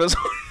gotta keep us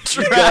on You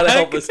track. gotta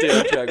help us stay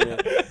on track, man.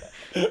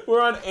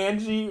 We're on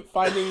Angie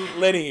finding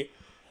Lenny.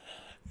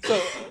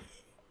 So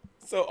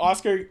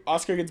Oscar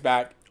gets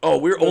back. Oh,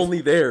 we're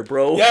only there,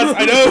 bro. Yes,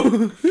 I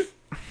know.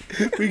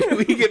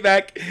 we get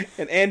back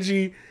and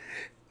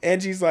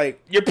Angie's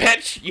like, you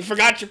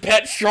forgot your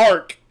pet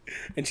shark.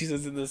 And she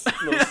says in this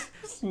little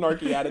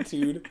snarky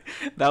attitude.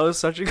 That was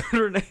such a good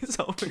Renee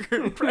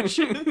Zellweger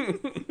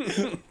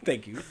impression.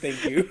 Thank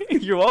you.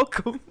 You're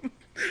welcome.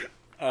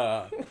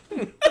 All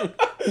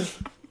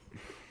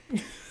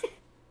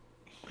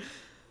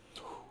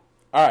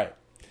right.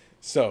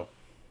 So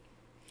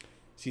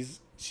she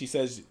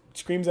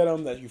screams at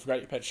him that you forgot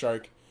your pet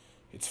shark.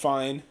 It's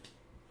fine.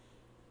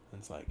 And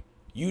it's like,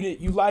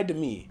 you lied to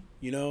me,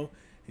 you know?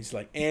 He's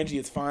like, Angie,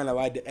 it's fine. I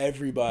lied to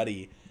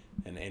everybody.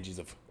 And Angie's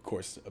of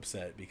course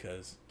upset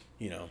because,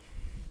 you know,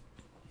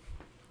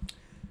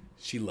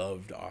 she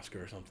loved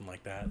Oscar or something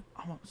like that.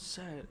 I'm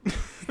upset.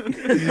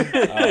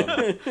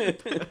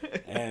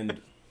 And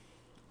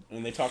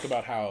they talk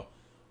about how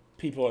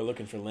people are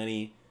looking for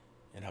Lenny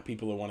and how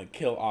people want to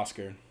kill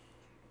Oscar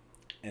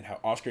and how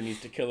Oscar needs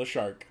to kill a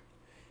shark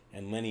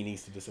and Lenny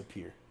needs to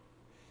disappear.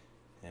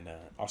 And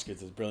Oscar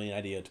has this brilliant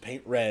idea to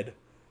paint red,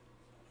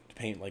 to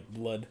paint like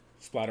blood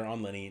splatter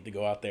on Lenny, to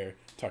go out there,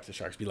 talk to the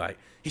sharks, be like,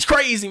 he's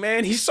crazy,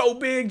 man. He's so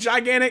big,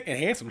 gigantic, and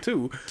handsome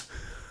too.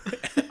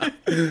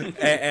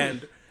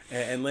 and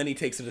Lenny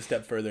takes it a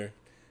step further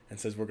and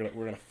says, we're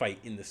gonna fight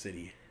in the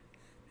city.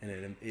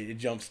 And it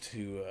jumps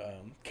to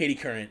Katie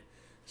Current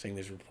saying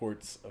there's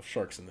reports of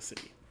sharks in the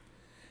city.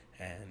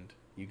 And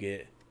you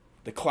get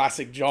the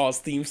classic Jaws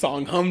theme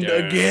song hummed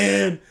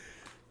again.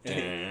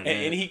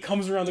 And he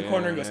comes around the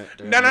corner and goes,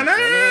 na-na-na!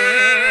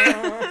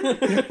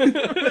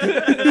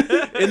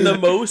 In the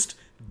most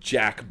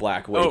Jack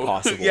Black way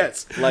possible.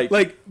 Yes. Like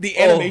the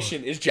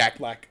animation is Jack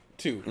Black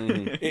too.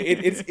 Mm-hmm.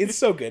 It's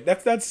so good.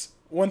 That's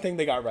one thing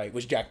they got right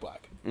was Jack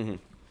Black. Mm-hmm.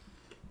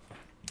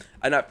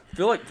 And I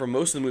feel like for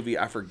most of the movie,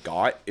 I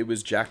forgot it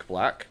was Jack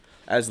Black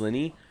as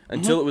Lenny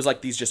until it was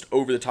like these just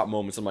over the top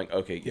moments. I'm like,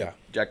 okay, yeah,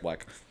 Jack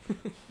Black.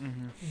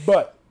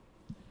 But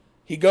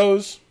he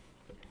goes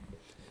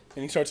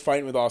and he starts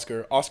fighting with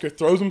Oscar. Oscar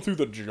throws him through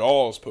the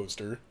Jaws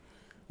poster,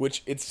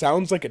 which it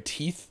sounds like a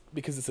teeth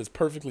because it says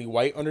perfectly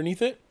white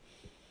underneath it.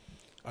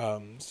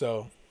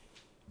 So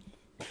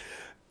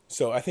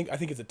I think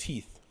it's a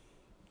teeth,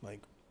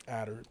 like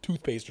ad or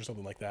toothpaste or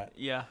something like that.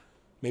 Yeah.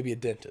 Maybe a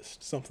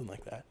dentist, something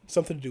like that.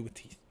 Something to do with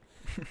teeth.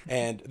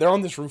 And they're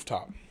on this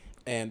rooftop,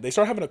 and they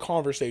start having a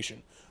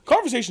conversation.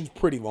 Conversation's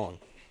pretty long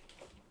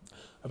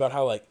about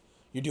how, like,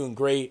 you're doing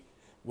great.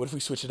 What if we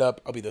switch it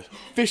up? I'll be the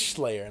fish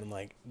slayer. And I'm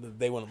like,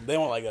 they won't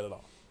like that at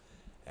all.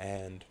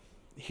 And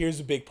here's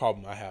a big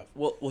problem I have.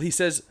 Well, he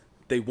says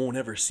they won't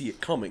ever see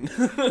it coming.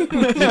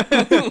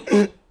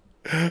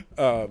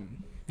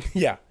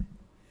 Yeah.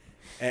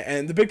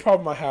 And the big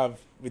problem I have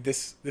with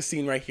this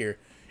scene right here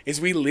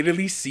is we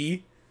literally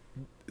see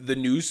the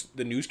news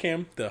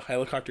cam, the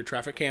helicopter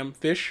traffic cam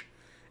fish,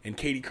 and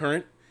Katie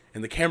Current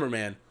and the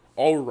cameraman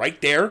all right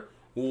there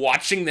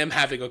watching them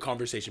having a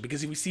conversation,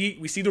 because we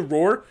see the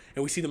roar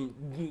and we see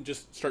them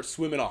just start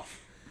swimming off.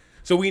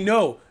 So we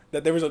know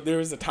that there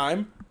was a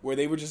time where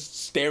they were just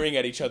staring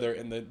at each other,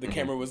 and the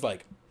camera was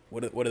like,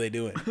 what are they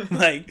doing?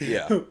 Like,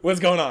 Yeah. what's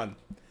going on?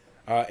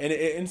 And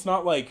it's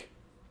not like,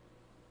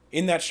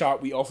 in that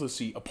shot we also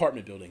see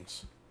apartment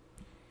buildings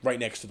right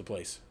next to the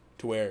place,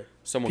 to where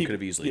Someone could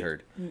have easily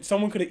heard.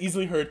 Someone could have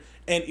easily heard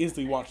and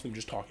easily watched them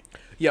just talking.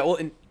 Yeah, well,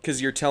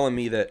 because you're telling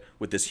me that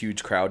with this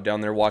huge crowd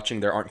down there watching,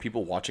 there aren't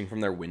people watching from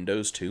their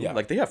windows too. Yeah.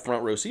 Like they have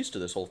front row seats to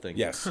this whole thing.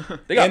 Yes,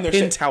 They got And they're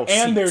penthouse safe.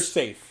 And they're seats.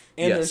 safe.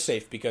 And they're Yes.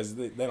 safe because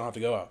they don't have to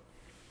go out.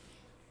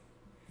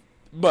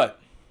 But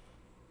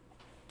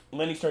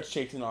Lenny starts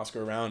chasing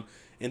Oscar around,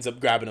 ends up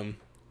grabbing him,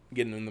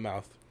 getting him in the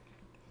mouth.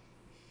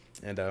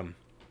 And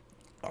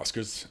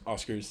Oscar's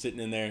sitting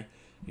in there.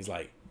 He's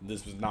like,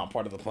 "This was not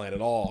part of the plan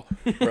at all,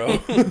 bro."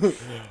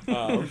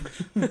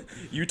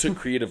 You took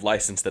creative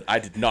license that I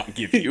did not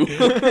give you.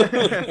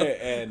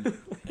 and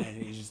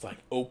he's just like,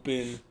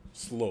 "Open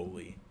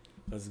slowly."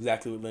 That's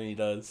exactly what Lenny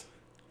does.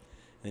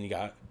 Then you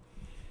got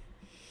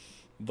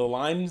the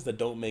lines that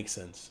don't make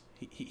sense.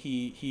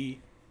 He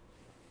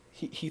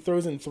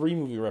throws in 3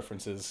 movie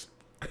references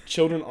that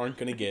children aren't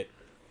gonna get,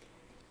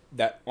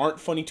 that aren't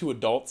funny to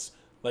adults.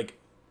 Like,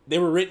 they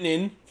were written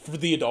in for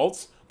the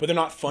adults, but they're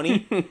not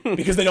funny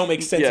because they don't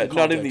make sense. Yeah, in not in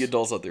context. the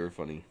adults thought they were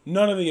funny.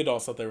 None of the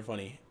adults thought they were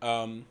funny.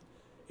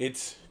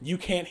 It's "You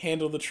can't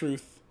handle the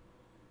truth."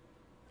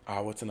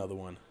 What's another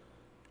one?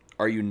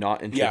 Are you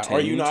not entertained? Yeah, are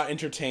you not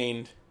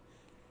entertained?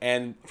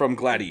 And From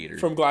Gladiator.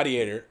 from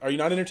Gladiator, are you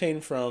not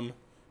entertained from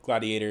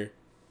Gladiator?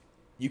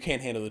 You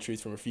can't handle the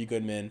truth from A Few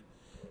Good Men.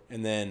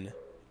 And then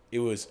it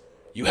was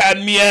 "You had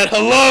me at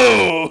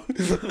hello,"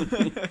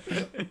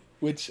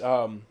 which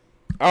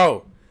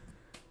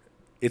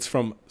it's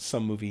from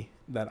some movie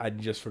that I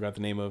just forgot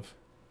the name of,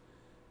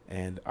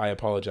 and I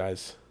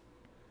apologize.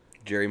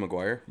 Jerry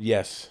Maguire.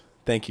 Yes,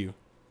 thank you.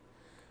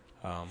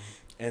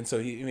 And so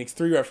he makes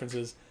 3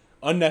 references,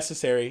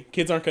 unnecessary.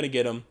 Kids aren't gonna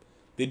get them.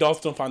 The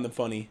adults don't find them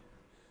funny,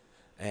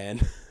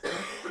 and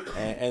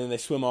then they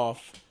swim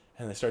off,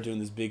 and they start doing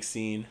this big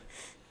scene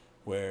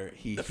where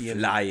the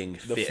flying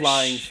fish.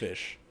 flying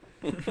fish,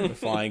 the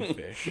flying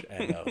fish,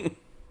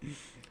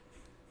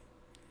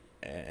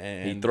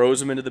 and He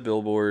throws him into the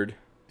billboard.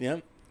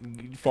 Yep,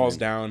 he falls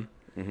down.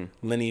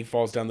 Lenny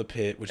falls down the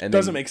pit, which And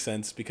doesn't then- make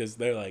sense because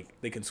they're like,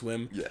 they can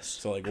swim. Yes.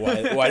 So like,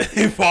 why did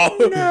they fall?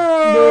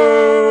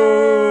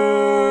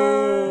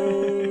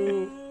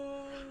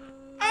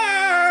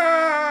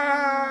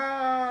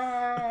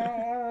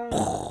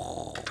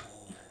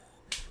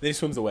 Then he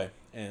swims away,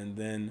 and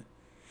then,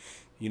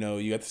 you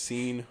got the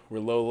scene where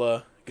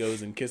Lola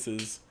goes and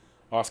kisses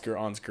Oscar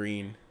on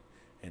screen,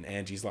 and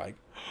Angie's like,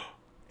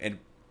 and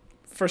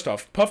first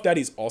off, Puff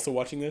Daddy's also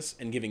watching this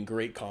and giving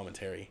great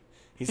commentary.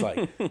 He's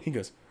like, he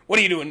goes, "What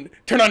are you doing?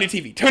 Turn on your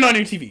TV. Turn on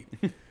your TV."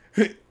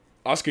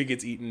 Oscar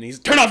gets eaten. And he's,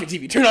 "Turn off your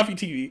TV. Turn off your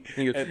TV."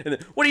 And And- then,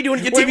 what are you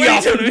doing? Get What TV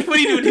off. are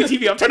you doing? Your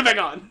TV off. Turn it back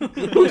on.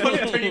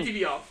 Turn your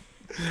TV off.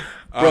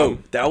 Bro,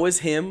 that was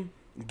him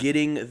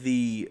getting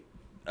the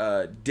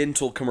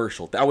dental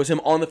commercial. That was him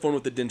on the phone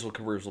with the dental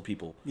commercial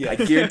people. Yeah. I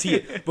guarantee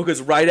it.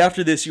 Because right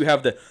after this, you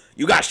have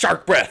 "You got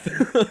shark breath,"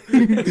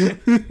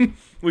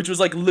 which was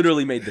like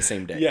literally made the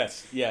same day.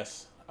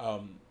 Yes.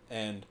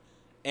 And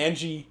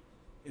Angie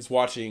is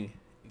watching,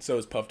 and so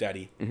is Puff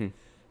Daddy.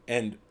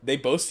 And they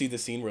both see the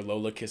scene where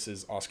Lola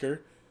kisses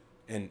Oscar,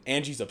 and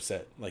Angie's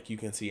upset. Like, you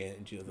can see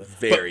Angie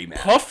Very mad.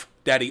 Puff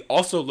Daddy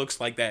also looks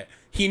like that.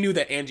 He knew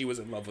that Angie was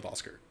in love with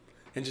Oscar,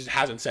 and just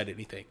hasn't said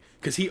anything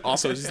because he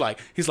also is like,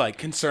 he's like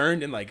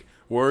concerned and like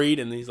worried,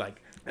 and he's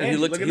like, And he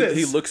 "Angie, looks. look at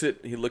He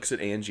this." looks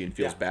at Angie and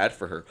feels Yeah. bad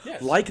for her,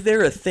 Yes. like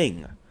they're a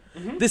thing.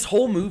 This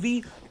whole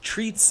movie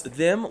treats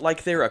them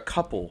like they're a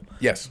couple.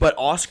 Yes. But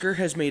Oscar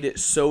has made it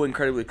so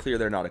incredibly clear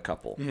they're not a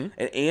couple, and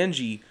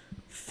Angie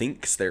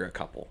thinks they're a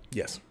couple.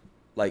 Yes.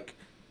 Like,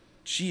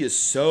 she is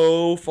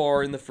so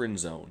far in the friend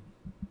zone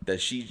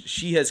that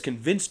she has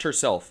convinced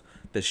herself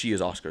that she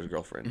is Oscar's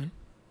girlfriend.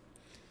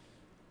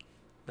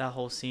 That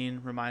whole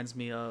scene reminds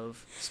me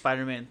of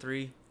Spider-Man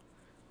 3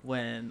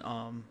 when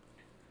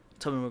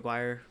Tobey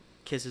Maguire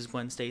kisses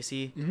Gwen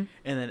Stacy, and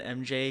then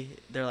MJ,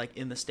 they're like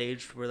in the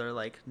stage where they're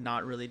like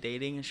not really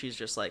dating, and she's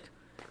just like,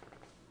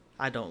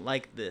 "I don't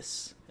like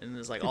this," and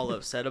is like all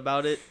upset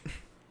about it.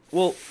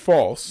 Well,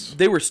 False.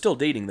 they were still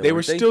dating though. They were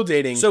weren't still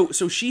dating. So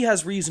she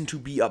has reason to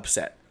be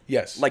upset.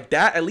 Yes. Like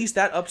that, at least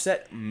that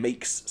upset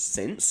makes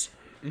sense.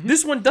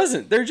 This one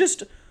doesn't. They're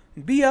just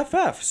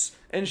BFFs,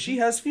 and she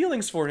has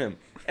feelings for him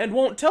and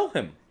won't tell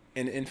him.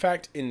 And in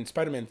fact, in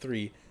Spider-Man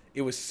 3,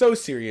 it was so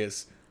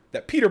serious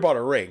that Peter bought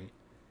a ring,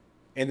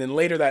 and then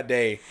later that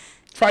day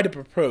tried to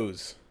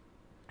propose,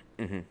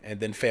 and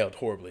then failed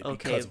horribly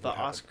Okay, because of but what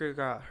happened. Oscar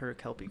got her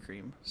Kelpie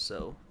cream,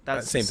 so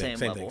that's Same the thing,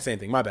 same level. same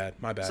thing. My bad.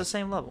 It's the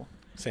same level.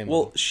 Same Well,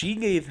 level. she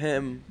gave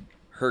him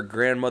her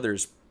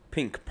grandmother's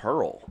pink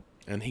pearl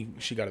And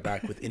she got it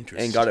back with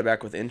interest. and got it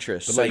back with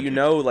interest. But So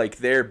like- like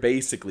they're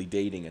basically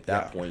dating at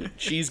that Yeah. point.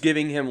 She's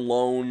giving him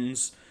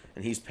loans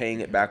and he's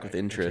paying it back with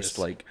interest. Interest.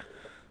 Like,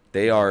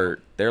 they're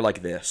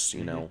like this,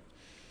 you know.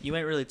 You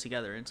ain't really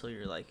together until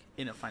you're like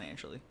in it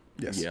financially.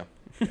 Yes. Yeah.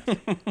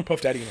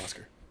 Puff Daddy and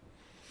Oscar.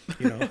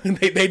 You know,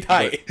 they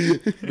die.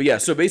 But yeah,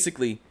 so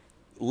basically,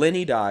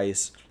 Lenny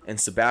dies, and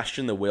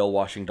Sebastian the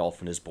whale-washing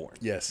dolphin is born.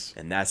 Yes.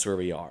 And that's where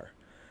we are.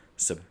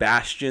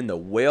 Sebastian the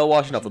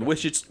whale-washing dolphin,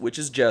 which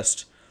is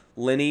just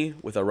Lenny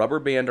with a rubber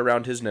band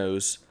around his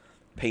nose,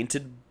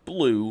 painted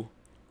blue,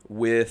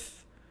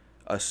 with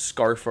a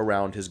scarf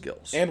around his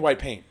gills. And white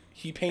paint.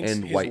 He paints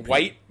And his white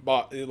white,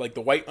 like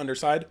the white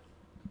underside,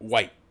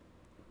 white.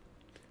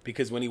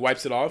 Because when he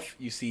wipes it off,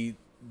 you see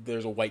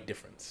there's a white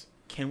difference.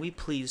 Can we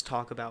please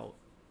talk about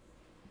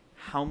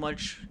how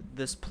much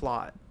this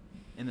plot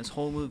in this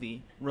whole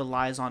movie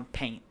relies on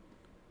paint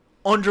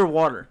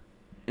underwater?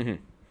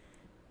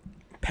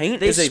 Paint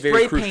They is a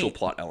very spray crucial paint.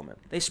 plot element.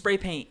 They spray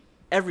paint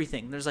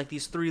everything. There's like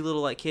these 3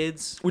 little like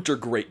kids. Which are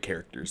great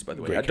characters, by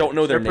the way. Great I don't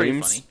know their They're pretty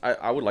names.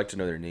 I would like to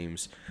know their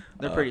names.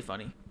 They're pretty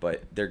funny.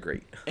 But they're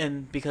great.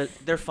 And because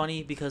they're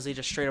funny because they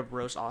just straight up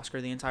roast Oscar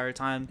the entire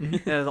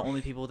time. They're the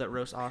only people that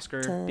roast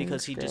Oscar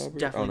because he just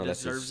definitely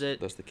deserves it.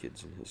 That's the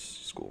kids in his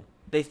school.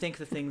 They think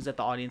the things that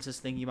the audience is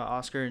thinking about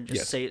Oscar and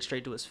just Yes. say it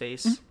straight to his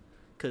face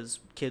because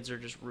kids are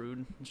just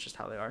rude. It's just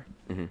how they are.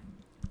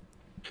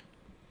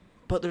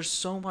 But there's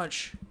so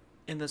much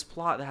in this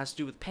plot that has to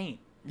do with paint.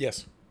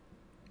 Yes.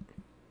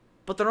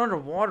 But they're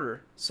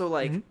underwater, so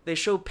like they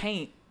show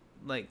paint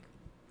like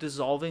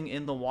dissolving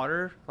in the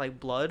water like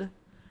blood.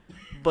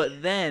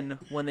 But then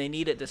when they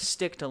need it to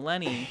stick to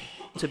Lenny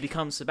to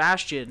become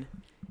Sebastian,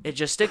 it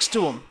just sticks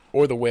to him.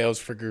 Or the whales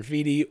for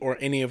graffiti, or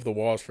any of the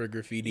walls for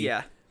graffiti.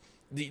 Yeah.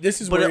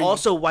 This is But where it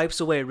also wipes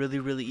away really,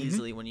 really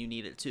easily when you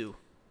need it to.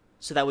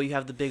 So that way you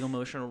have the big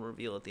emotional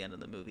reveal at the end of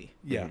the movie.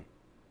 Yeah.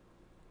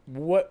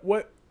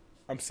 What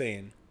I'm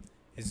saying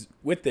is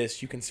with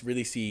this you can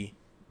really see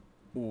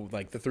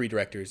like the 3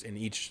 directors in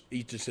each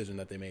decision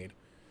that they made.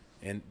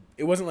 And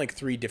it wasn't like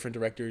 3 different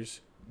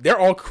directors. They're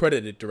all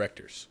credited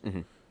directors.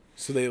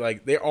 So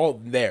they're all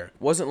there.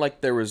 Wasn't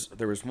like there was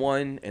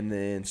one, and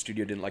then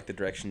studio didn't like the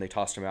direction, they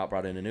tossed him out,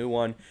 brought in a new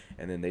one,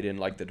 and then they didn't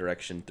like the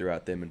direction, threw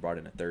out them, and brought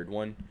in a third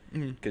one.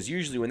 Because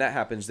usually when that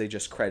happens, they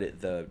just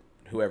credit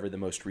whoever the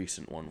most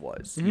recent one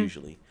was.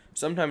 Usually,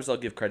 sometimes they'll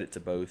give credit to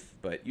both,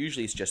 but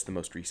usually it's just the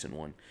most recent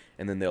one,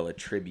 and then they'll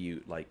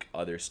attribute like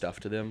other stuff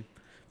to them.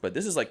 But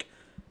this is like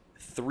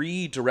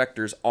 3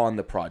 directors on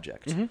the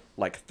project,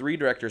 like 3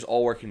 directors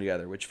all working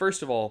together. Which,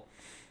 first of all,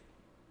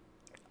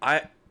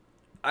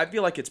 I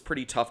feel like it's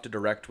pretty tough to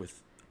direct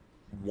with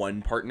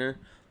one partner,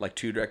 like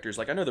 2 directors.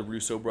 Like I know the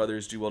Russo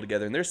brothers do well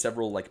together, and there's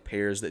several like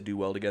pairs that do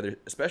well together,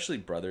 especially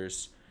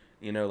brothers.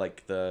 You know,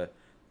 like the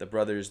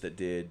brothers that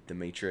did The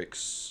Matrix,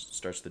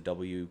 starts with the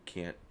W,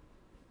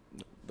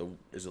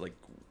 is it like,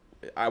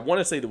 I want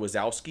to say the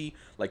Wazowski,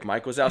 like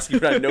Mike Wazowski,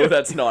 but I know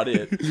that's not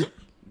it.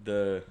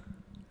 The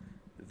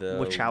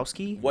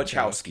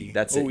Wachowski?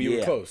 That's it. We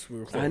were close.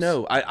 I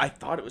know. I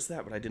thought it was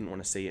that, but I didn't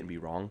want to say it and be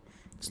wrong.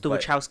 It's the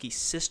Wachowski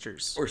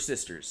sisters. Or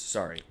sisters,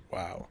 sorry.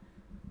 Wow.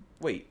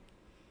 Wait.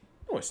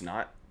 No, it's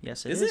not.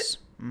 Yes, it Is is.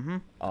 it? Mm-hmm.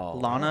 Oh.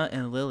 Lana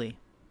and Lily.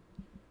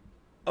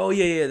 Oh,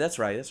 yeah, that's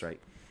right.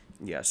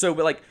 Yeah, so,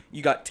 but, like,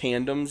 you got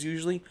tandems,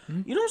 usually.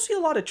 You don't see a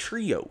lot of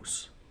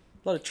trios.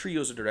 A lot of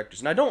trios of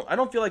directors. And I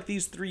don't feel like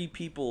these 3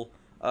 people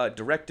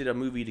directed a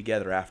movie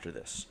together after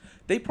this.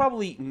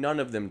 None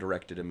of them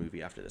directed a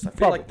movie after this. I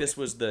feel like this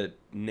was the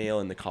nail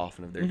in the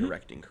coffin of their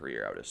directing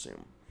career, I would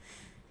assume.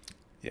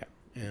 Yeah.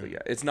 But yeah,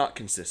 it's not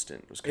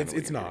consistent. Was kind of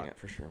what It's you're not. getting at,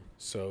 for sure.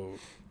 So,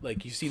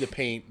 like, you see the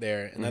paint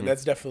there, and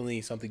that's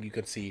definitely something you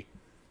could see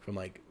from,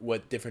 like,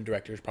 what different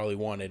directors probably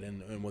wanted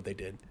and what they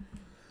did.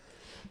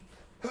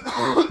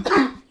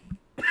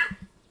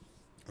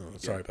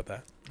 Sorry about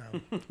that.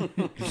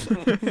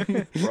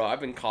 Bro, I've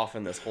been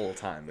coughing this whole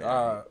time,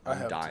 man.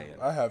 I'm dying.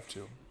 I have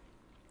to.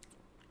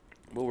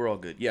 But we're all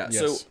good. Yeah,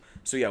 Yes.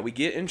 so yeah, we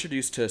get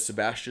introduced to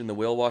Sebastian the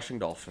whale-washing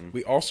dolphin.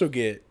 We also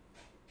get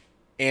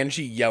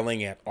Angie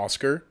yelling at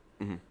Oscar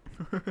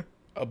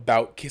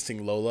about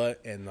kissing Lola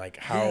and, like,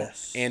 how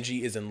Yes.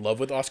 Angie is in love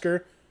with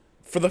Oscar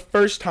for the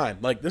first time.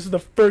 Like, this is the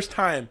first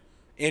time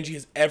Angie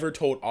has ever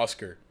told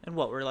Oscar. And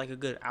what, we're like a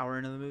good hour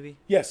into the movie?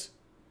 Yes.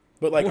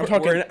 But, like, I'm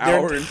talking We're an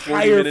hour and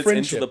 40 minutes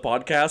into the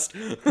podcast.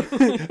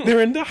 Their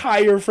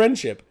entire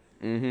friendship.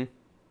 Mm-hmm.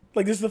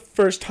 Like, this is the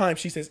first time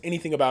she says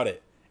anything about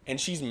it. And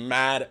she's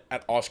mad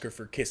at Oscar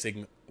for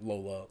kissing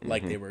Lola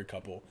like they were a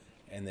couple.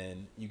 And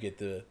then you get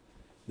the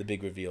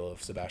big reveal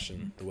of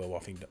Sebastian, the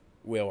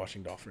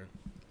whale-washing dolphin.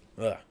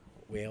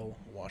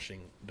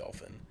 Whale-washing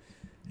dolphin.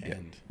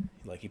 And,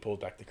 like, he pulls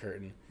back the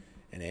curtain.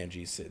 And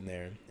Angie's sitting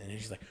there. And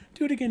she's like,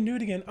 do it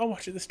again. I'll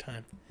watch it this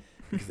time.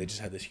 Because they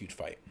just had this huge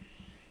fight.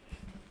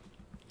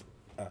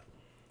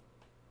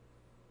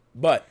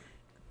 But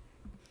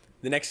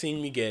the next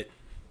scene we get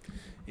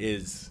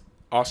is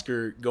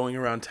Oscar going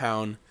around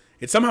town.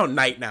 It's somehow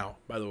night now,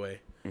 by the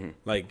way.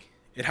 Like,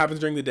 it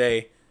happens during the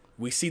day.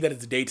 We see that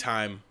it's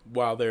daytime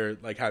while they're,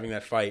 like, having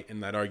that fight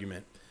and that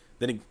argument.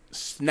 Then it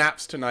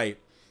snaps to night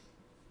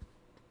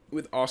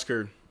with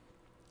Oscar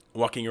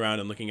walking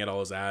around and looking at all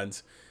his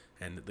ads.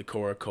 and the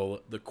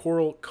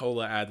Coral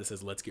Cola ad that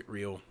says "Let's get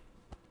real,"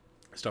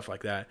 stuff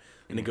like that,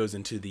 and it goes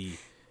into the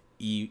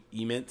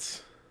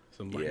mints,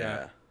 something like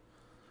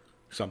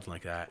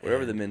that,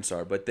 Whatever the mints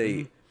are, but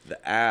the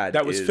ad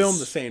that was filmed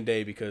the same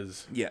day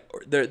because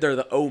they're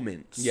the O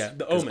mints. Yeah,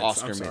 the O mints.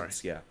 Oscar I'm sorry.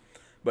 mints. Yeah,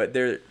 but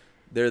they're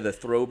the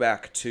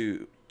throwback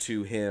to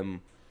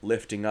him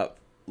lifting up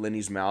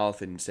Lenny's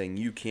mouth and saying,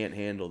 "You can't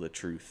handle the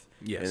truth."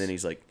 Yes. And then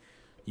he's like,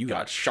 you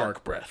got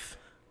shark breath.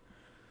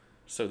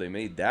 So they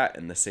made that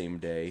in the same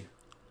day.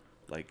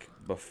 Like,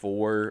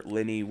 before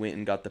Lenny went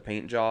and got the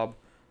paint job,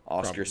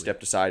 Oscar Probably.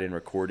 stepped aside and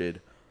recorded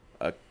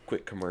a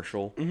quick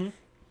commercial. Mm-hmm.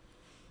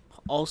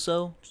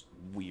 Also,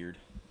 Weird.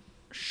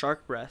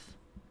 shark breath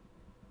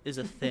is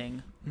a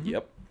thing,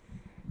 Yep.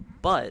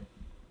 but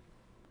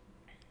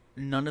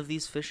none of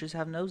these fishes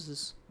have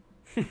noses.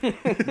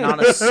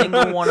 Not a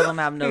single one of them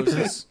have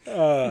noses.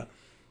 Yeah.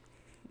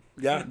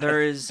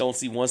 Don't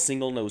see one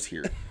single nose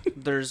here.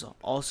 There's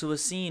also a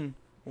scene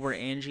where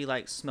Angie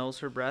like smells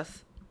her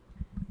breath.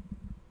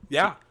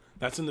 Yeah.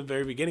 That's in the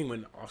very beginning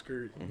when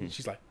Oscar,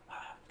 she's like,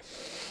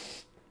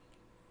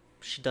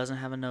 She doesn't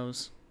have a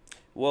nose.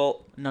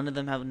 Well, None of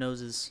them have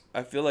noses.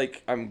 I feel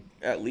like I'm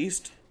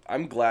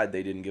glad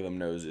they didn't give them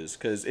noses,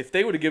 because if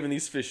they would have given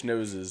these fish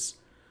noses,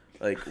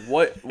 like,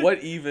 what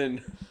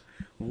even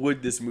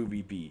would this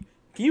movie be?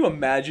 Can you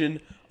imagine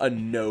a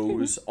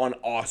nose on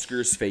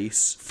Oscar's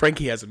face?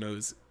 Frankie has a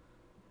nose.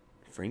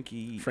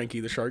 Frankie Frankie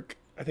the shark.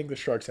 I think the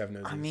sharks have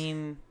noses. I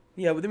mean,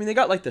 Yeah, but I mean they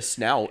got like the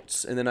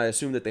snouts, and then I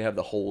assume that they have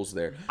the holes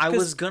there. I 'Cause-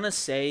 was gonna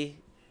say,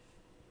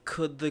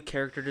 could the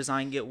character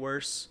design get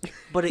worse?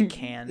 But it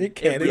can. It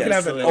can. It really can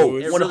have a could. Oh,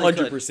 It really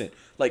 100%.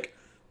 Like,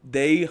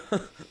 they...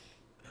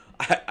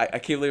 I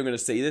can't believe I'm going to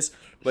say this,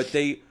 but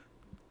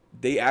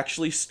they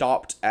actually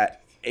stopped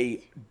at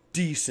a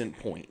decent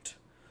point.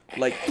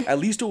 Like, at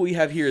least what we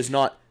have here is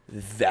not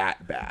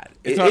that bad.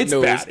 It's not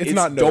nose. bad. It's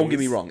not Don't get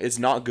me nose. wrong. It's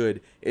not good.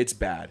 It's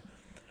bad.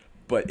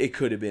 But it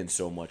could have been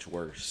so much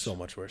worse. so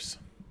much worse.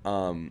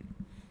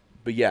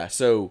 But yeah,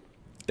 so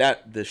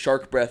the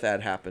shark breath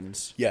ad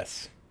happens.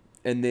 Yes.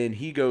 And then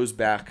he goes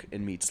back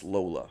and meets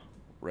Lola,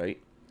 right?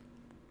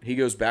 He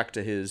goes back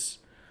to his...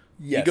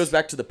 Yes. He goes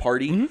back to the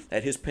party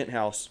at his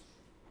penthouse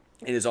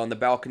and is on the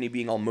balcony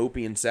being all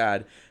mopey and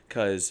sad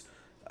because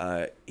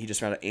he just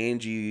found out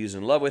Angie's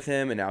in love with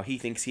him, and now he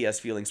thinks he has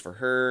feelings for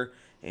her,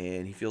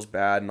 and he feels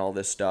bad and all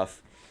this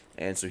stuff.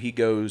 And so he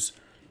goes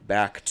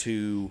back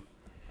to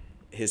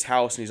his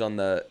house, and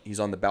he's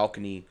on the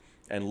balcony,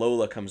 and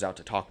Lola comes out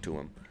to talk to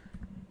him.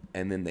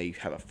 And then they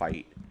have a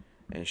fight,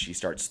 and she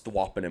starts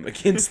thwopping him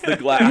against the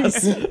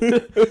glass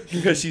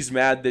because she's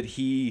mad that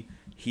he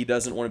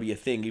doesn't want to be a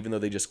thing, even though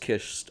they just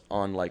kissed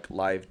on like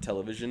live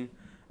television.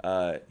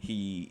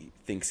 He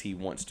thinks he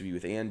wants to be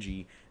with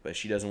Angie, but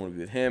she doesn't want to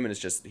be with him, and it's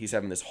just he's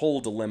having this whole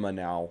dilemma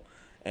now,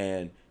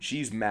 and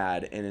she's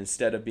mad, and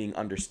instead of being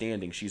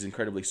understanding, she's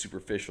incredibly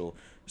superficial,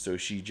 so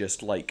she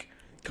just like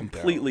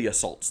completely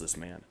assaults this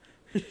man.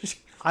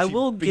 I She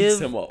will beats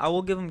give him up. I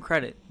will give him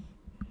credit.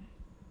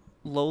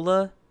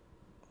 Lola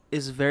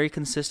is a very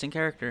consistent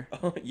character.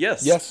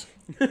 Yes. Yes.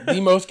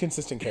 The most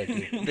consistent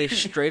character. They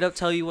straight up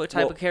tell you what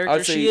type Well, of I character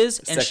would say she is,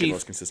 and second she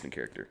most consistent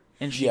character.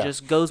 Yeah.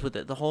 just goes with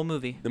it the whole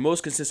movie. The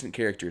most consistent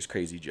character is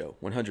Crazy Joe,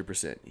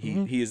 100%.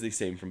 He is the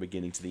same from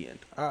beginning to the end.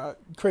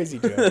 Crazy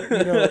Joe.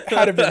 You know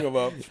how to bring him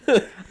up.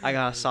 I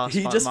got a soft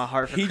He spot just in my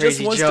heart for he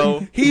Crazy just wants Joe.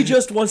 to he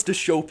just wants to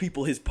show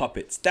people his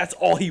puppets. That's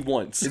all he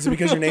wants. Is it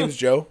because your name's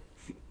Joe?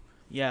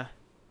 Yeah,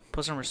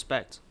 put some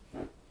respect.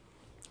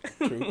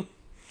 True.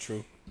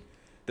 True.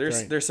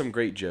 Right. There's some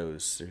great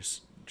Joes.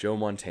 There's Joe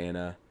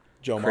Montana,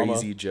 Joe Crazy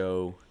Mama.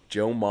 Joe,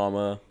 Joe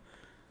Mama,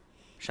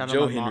 Shout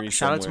Joe out my Henry. mom.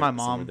 Shout out to my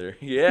somewhere mom. there.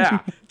 Yeah,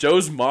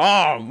 Joe's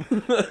mom.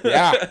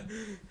 Yeah.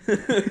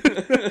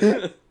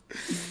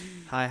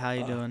 Hi, how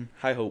you doing?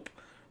 High hope.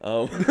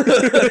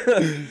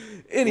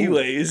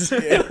 Anyways, All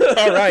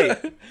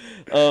right.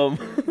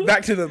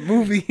 Back to the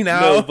movie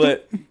now. no,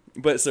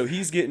 but so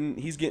he's getting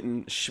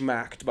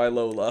schmacked by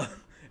Lola,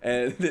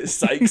 and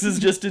Sykes is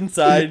just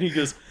inside, and he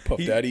goes, Puff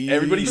Daddy.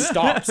 Everybody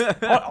stops.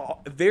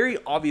 Very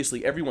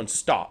obviously, everyone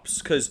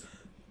stops because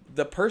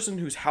the person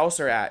whose house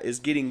they're at is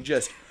getting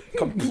just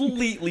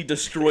completely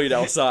destroyed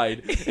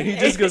outside, and he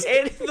just goes,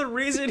 And the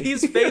reason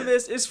he's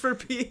famous is for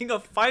being a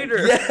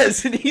fighter.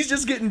 yes, and he's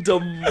just getting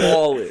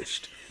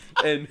demolished,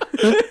 and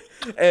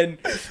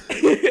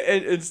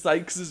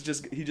Sykes is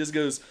just he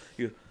goes,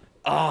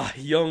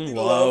 young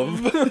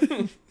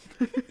love.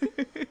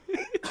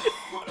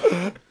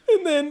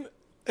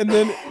 And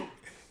then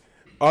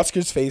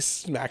Oscar's face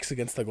smacks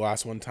against the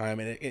glass one time,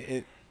 and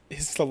it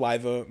his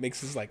saliva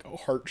makes his like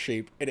heart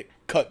shape, and it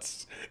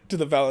cuts to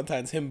the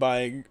Valentine's, him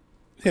buying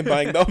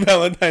the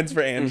Valentine's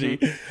for Angie,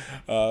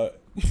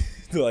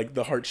 like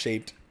the heart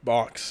shaped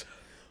box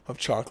of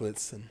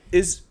chocolates. And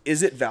Is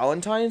it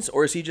Valentine's,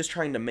 or is he just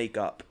trying to make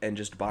up and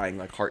just buying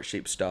like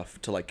heart-shaped stuff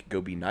to like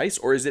go be nice,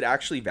 or is it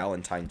actually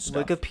Valentine's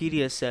stuff?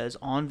 Wikipedia says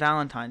on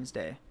Valentine's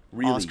Day,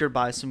 Really? Oscar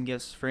buys some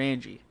gifts for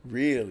Angie.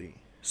 really,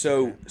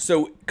 So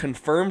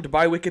confirmed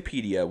by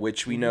Wikipedia,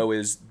 which we know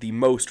is the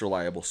most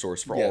reliable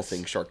source for all Yes.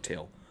 things Shark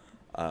Tale.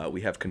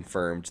 We have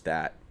confirmed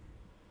that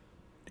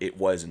it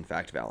was in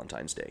fact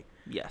Valentine's Day.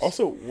 Yes.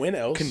 Also, when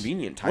else?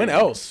 Convenient When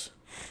timing. else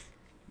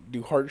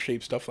do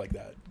heart-shaped stuff like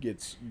that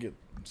get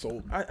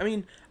sold? I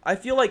mean, I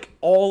feel like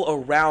all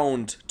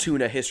around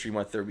Tuna History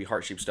Month there would be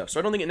heart-shaped stuff. So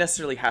I don't think it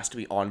necessarily has to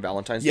be on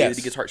Valentine's Day Yes. that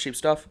he gets heart-shaped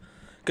stuff.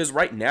 Because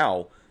right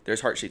now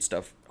there's heart-shaped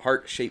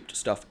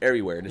stuff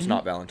everywhere, and it's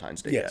not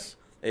Valentine's Day Yes.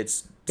 yet.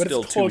 It's But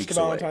still it's 2 close weeks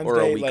to away Valentine's or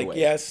a Day. week Like, away.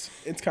 yes,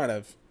 it's kind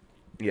of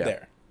Yeah.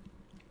 there.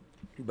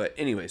 But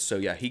anyway, so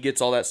yeah, he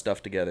gets all that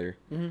stuff together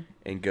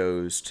and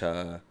goes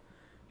to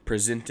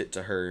present it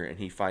to her, and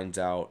he finds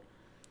out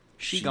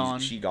She gone.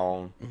 She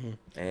gone,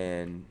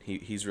 and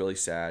he's really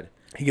sad.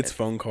 He gets a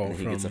phone call And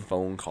he from gets a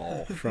phone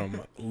call.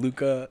 from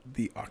Luca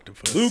the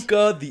octopus.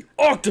 Luca the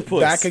octopus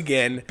Back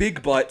again.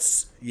 Big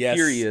butts. Yes.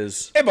 Here he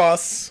is. Hey,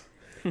 boss.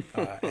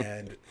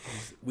 And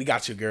we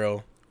got you,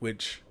 girl.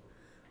 Which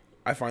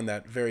I find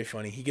that very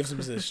funny. He gives him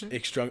his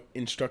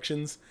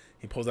instructions.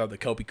 He pulls out the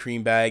Kelpie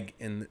cream bag,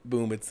 and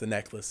boom, it's the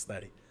necklace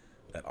that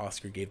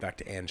Oscar gave back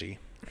to Angie.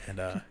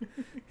 And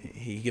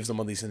he gives them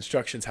all these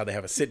instructions, how they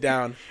have a sit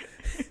down.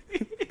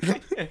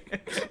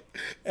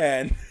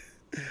 and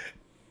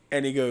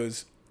he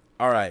goes,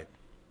 all right,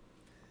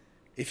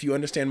 if you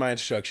understand my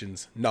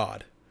instructions,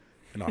 nod.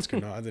 And Oscar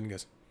nods and he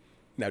goes,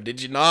 now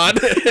did you nod?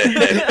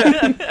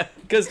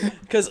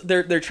 Because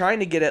they're trying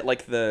to get at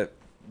like the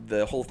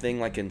whole thing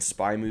like in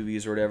spy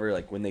movies or whatever,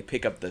 like when they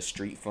pick up the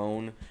street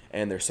phone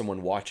and there's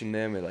someone watching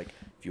them, and like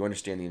if you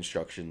understand the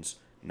instructions,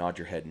 nod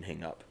your head and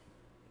hang up.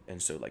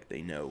 And so like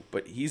they know,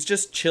 but he's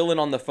just chilling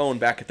on the phone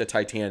back at the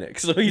Titanic,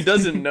 so he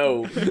doesn't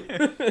know.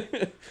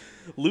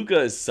 Luca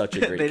is such a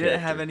great They didn't character.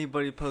 have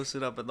anybody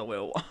posted up in the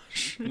whale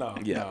wash. No,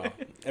 Yeah. no.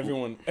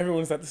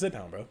 Everyone's at the sit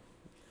down, bro.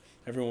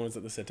 Everyone was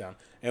at the sit down.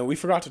 And we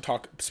forgot to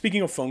talk.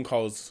 Speaking of phone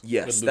calls,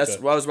 Yes, with that's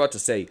Luca, what I was about to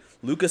say.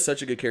 Luca's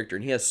such a good character,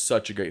 and he has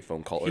such a great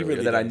phone call He earlier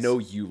really that I does. know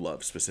you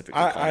love specifically.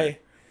 Connor.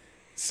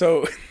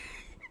 So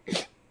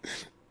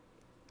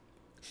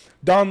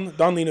Don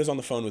Lino's on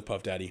the phone with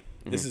Puff Daddy.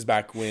 This is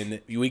back when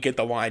we get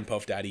the line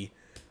Puff Daddy,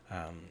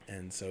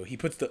 and so he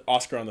puts the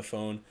Oscar on the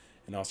phone,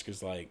 and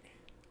Oscar's like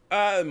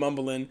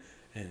mumbling,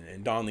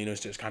 and Don Lino's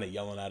just kind of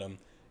yelling at him,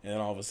 and then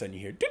all of a sudden you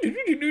hear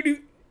do,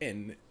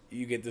 and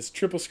you get this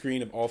triple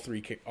screen of all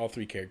three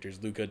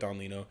characters: Luca, Don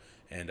Lino,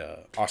 and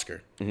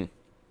Oscar.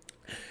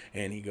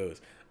 And he goes,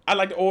 I'd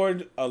like to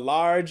order a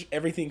large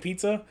everything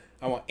pizza.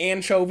 I want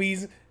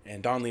anchovies.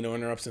 And Don Lino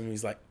interrupts him.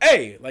 He's like,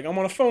 hey, like I'm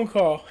on a phone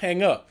call.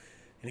 Hang up.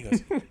 And he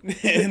goes,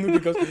 and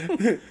Luca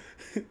goes,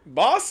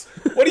 boss,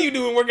 what are you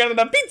doing working at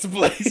a pizza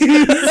place?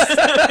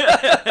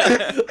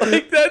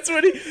 Like that's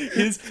what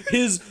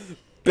his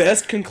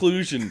best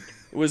conclusion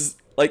was.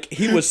 Like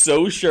he was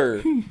so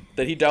sure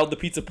that he dialed the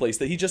pizza place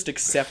that he just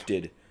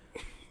accepted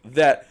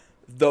that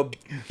the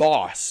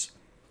boss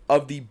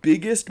of the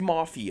biggest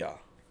mafia,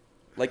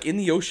 like in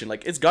the ocean,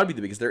 like it's got to be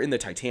the biggest. They're in the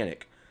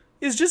Titanic,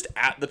 is just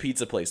at the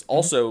pizza place.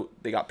 Also,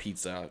 they got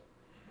pizza,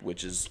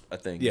 which is a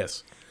thing.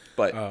 Yes.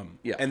 but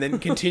yeah. And then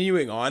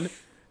continuing on,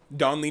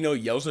 Don Lino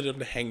yells at him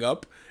to hang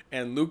up,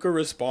 and Luca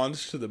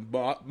responds to the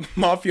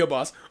mafia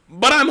boss,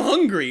 but I'm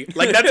hungry.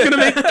 Like, that's going to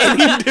make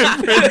any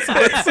difference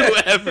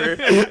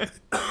whatsoever.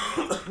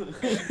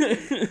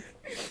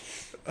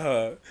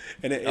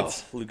 And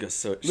it's Luca's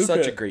such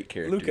Luca- a great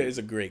character. Luca is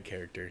a great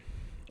character.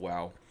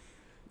 Wow.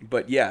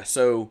 But yeah,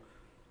 so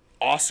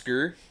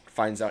Oscar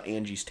finds out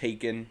Angie's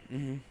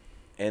taken,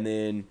 and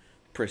then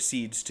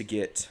proceeds to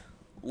get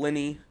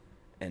Lenny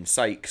and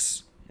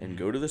Sykes and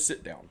go to the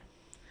sit down.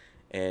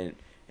 And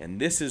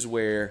this is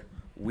where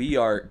we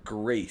are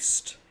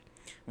graced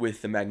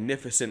with the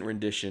magnificent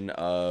rendition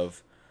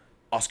of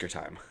Oscar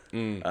time.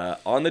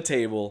 On the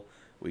table,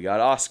 we got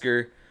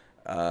Oscar.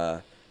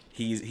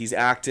 He's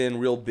acting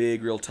real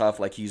big, real tough,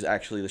 like he's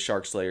actually the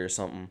Shark Slayer or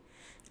something.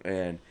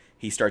 And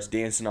he starts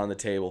dancing on the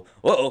table.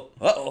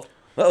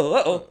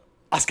 Uh-oh.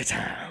 Oscar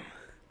time.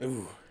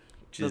 Ooh.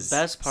 The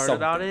best part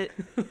about it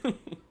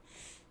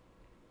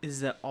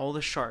is that all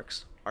the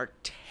sharks are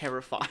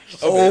terrified.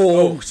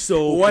 Oh,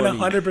 so funny.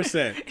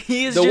 100%.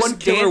 He is The just one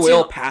killer dancing-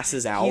 whale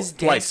passes out. He's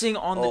twice. dancing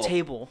on the Oh.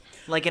 table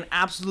like an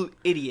absolute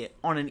idiot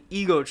on an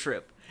ego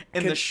trip,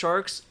 and the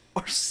sharks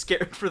are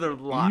scared for their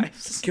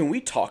lives. Can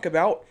we talk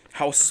about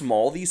how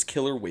small these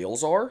killer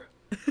whales are?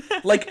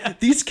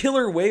 Like, these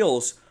killer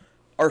whales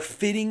are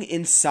fitting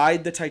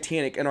inside the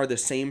Titanic and are the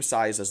same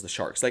size as the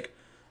sharks. Like,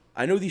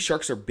 I know these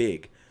sharks are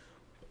big,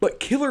 but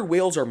killer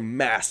whales are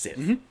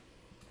massive.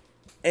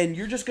 And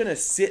you're just gonna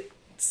sit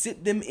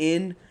them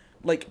in,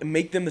 like,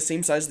 make them the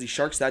same size as these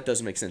sharks? That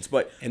doesn't make sense.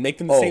 But And make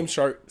them the same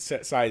shark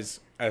size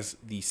as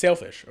the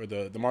sailfish or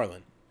the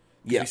marlin.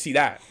 Yeah. You see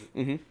that.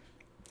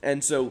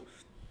 And so,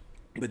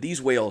 but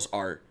these whales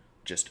are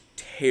just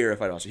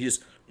terrified of Oscar. He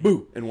just,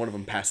 boo, and one of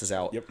them passes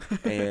out.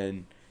 Yep.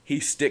 And he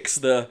sticks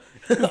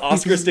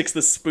Oscar sticks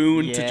the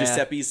spoon to Yeah.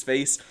 Giuseppe's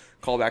face.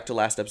 Call back to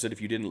last episode if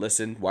you didn't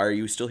listen. Why are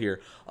you still here?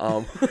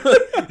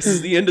 This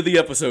is the end of the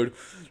episode.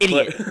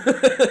 Idiot.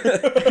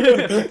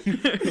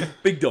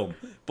 Big dome.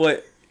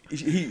 But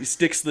he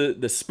sticks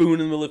the spoon in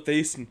the middle of the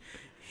face and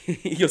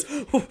he goes,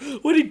 oh,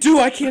 "What did he do?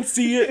 I can't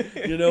see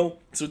it." You know.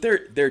 So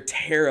they're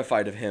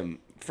terrified of him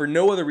for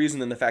no other reason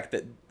than the fact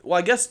that, well,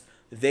 I guess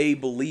they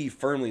believe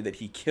firmly that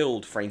he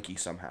killed Frankie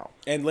somehow,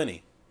 And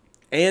Lenny.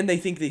 and they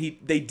think that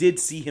they did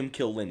see him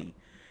kill Lenny.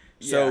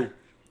 So Yeah.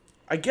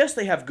 I guess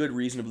they have good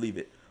reason to believe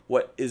it.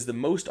 What is the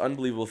most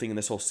unbelievable thing in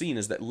this whole scene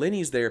is that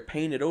Lenny's there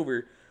painted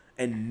over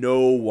and no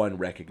one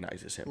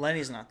recognizes him.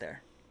 Lenny's not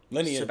there.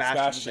 Lenny and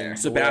Sebastian's Sebastian. there.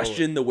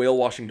 Sebastian, the whale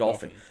washing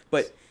dolphin.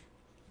 But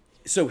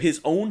so his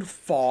own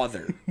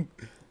father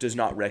does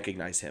not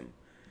recognize him.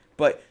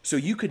 But so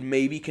you could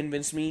maybe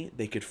convince me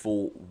they could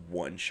fool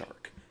one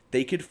shark.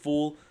 They could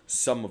fool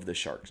some of the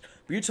sharks.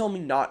 But you're telling me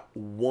not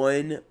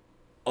one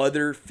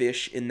other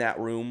fish in that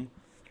room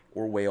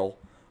or whale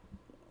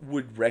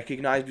would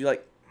recognize, be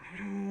like,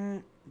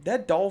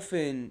 that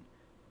dolphin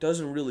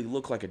doesn't really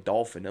look like a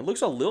dolphin. It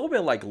looks a little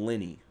bit like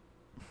Lenny.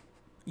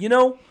 You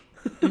know?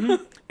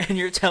 And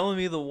you're telling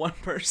me the one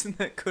person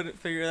that couldn't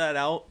figure that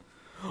out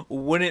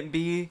wouldn't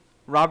be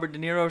Robert De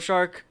Niro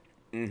shark?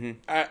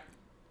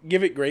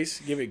 Give it grace.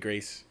 Give it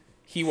grace.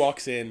 He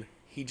walks in.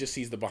 He just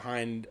sees the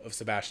behind of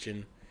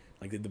Sebastian,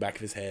 like the back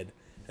of his head,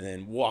 and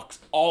then walks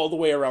all the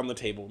way around the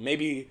table.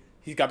 Maybe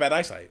he's got bad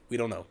eyesight. We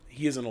don't know.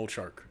 He is an old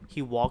shark.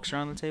 He walks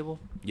around the table?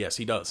 Yes,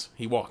 he does.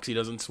 He walks. He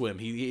doesn't swim.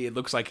 It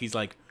looks like he's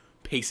like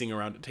pacing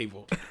around a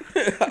table.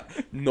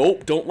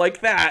 Nope, don't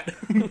like that.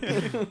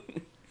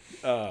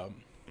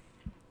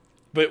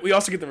 But we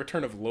also get the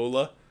return of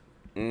Lola.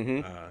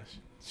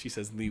 She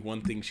says the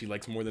one thing she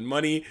likes more than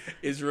money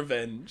is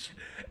revenge.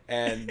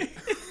 And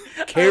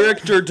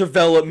Character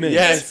development.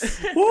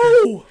 yes,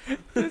 Woo!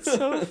 It's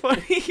so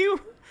funny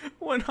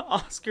when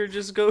Oscar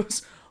just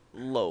goes,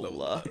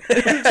 Lola.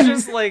 It's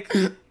just like,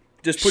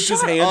 Just puts his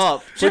Shut hands up.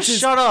 puts Just his-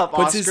 shut up,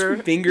 puts Oscar.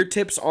 his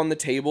fingertips on the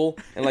table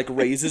and like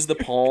raises the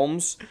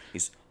palms.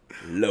 He's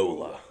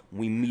Lola,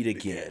 we meet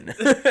again.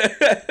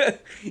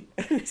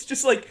 It's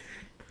just like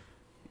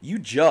you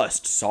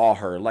just saw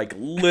her like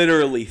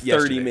literally 30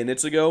 Yesterday.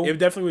 minutes ago. it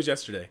definitely was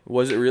yesterday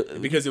Was it real?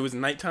 because it was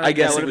nighttime. I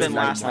guess Yeah, it it was would've been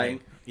last nighttime.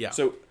 night. Yeah.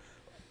 So,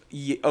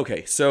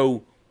 okay.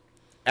 So,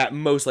 at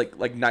most,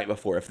 like night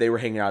before, if they were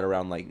hanging out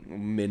around like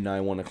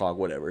midnight, 1 o'clock,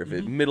 whatever, if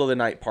it middle of the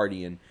night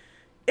partying,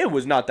 it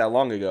was not that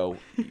long ago.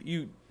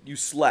 You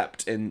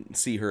slept and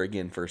see her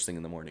again first thing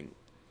in the morning.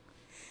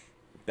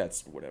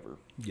 That's whatever.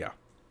 Yeah.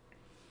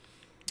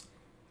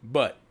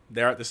 But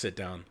they're at the sit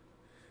down.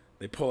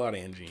 They pull out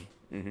Angie,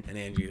 and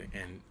Angie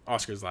and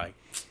Oscar's like,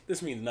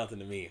 "This means nothing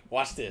to me.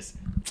 Watch this.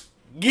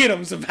 Get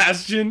him,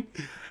 Sebastian."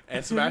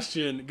 And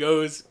Sebastian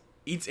goes,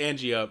 eats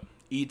Angie up,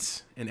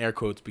 eats in air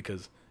quotes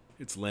because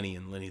it's Lenny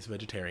and Lenny's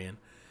vegetarian.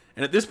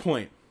 And at this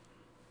point,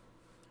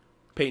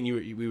 Peyton,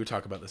 we were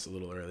talking about this a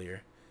little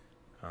earlier,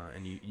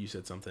 and you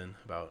said something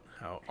about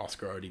how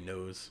Oscar already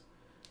knows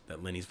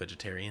that Lenny's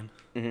vegetarian.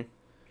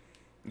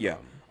 Yeah.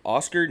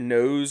 Oscar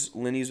knows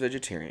Lenny's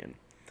vegetarian.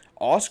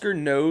 Oscar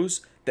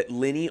knows that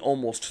Lenny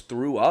almost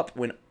threw up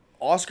when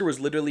Oscar was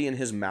literally in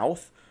his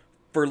mouth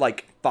for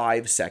like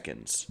 5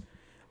 seconds.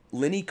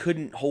 Lenny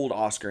couldn't hold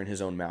Oscar in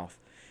his own mouth.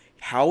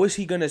 How is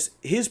he gonna?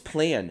 His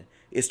plan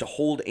is to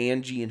hold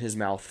Angie in his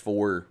mouth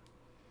for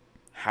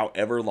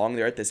however long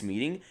they're at this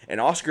meeting, and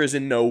Oscar is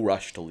in no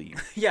rush to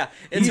leave. yeah.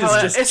 He's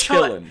just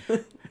chilling.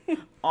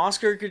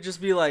 Oscar could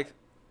just be like,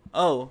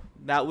 "Oh,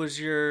 that was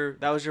your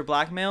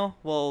blackmail?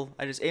 Well,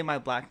 I just ate my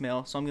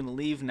blackmail, so I'm gonna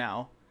leave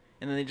now."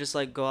 And then they just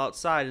like go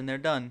outside and they're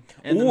done.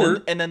 And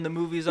then the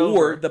movie's over.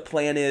 Or the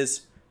plan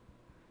is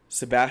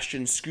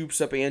Sebastian scoops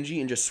up Angie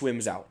and just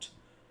swims out.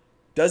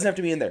 Doesn't have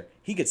to be in there.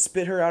 He could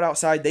spit her out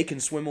outside. They can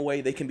swim away.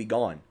 They can be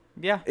gone.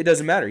 Yeah. It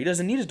doesn't matter. He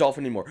doesn't need his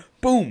dolphin anymore.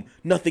 Boom.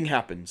 Nothing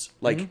happens.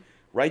 Like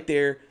right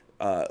there,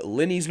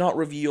 Lenny's not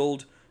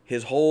revealed.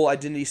 His whole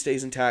identity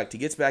stays intact. He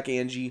gets back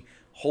Angie.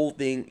 Whole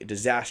thing,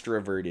 disaster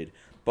averted.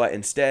 But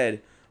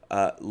instead,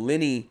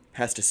 Lenny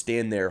has to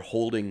stand there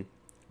holding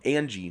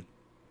Angie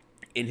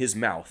in his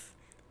mouth,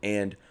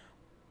 and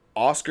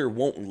Oscar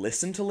won't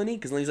listen to Lenny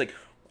because Lenny's like,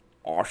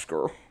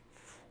 Oscar,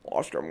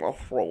 I'm gonna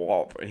throw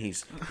up, and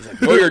he's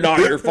like, no, you're not.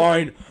 You're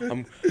fine.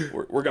 I'm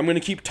gonna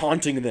keep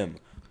taunting them.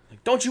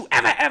 Like, don't you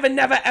ever,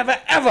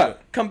 never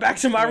come back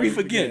to my reef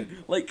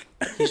again. Like,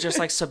 He's just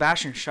like,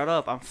 Sebastian, shut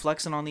up. I'm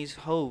flexing on these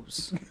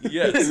hoes.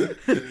 yes,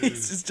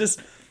 it's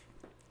just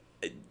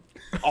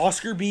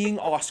Oscar being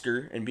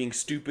Oscar and being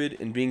stupid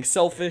and being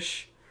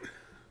selfish.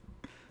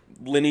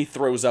 Lenny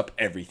throws up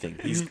everything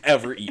he's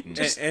ever eaten.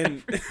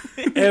 And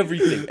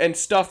Everything. And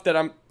stuff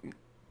that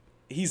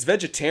he's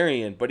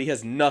vegetarian, but he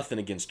has nothing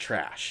against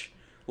trash.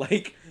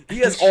 Like, he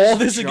has all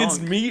this against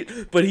junk. meat,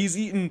 but he's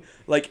eating,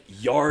 like,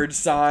 yard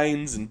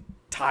signs and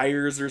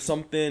tires or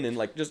something, and,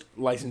 like, just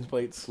license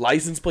plates.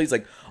 license plates,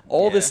 like,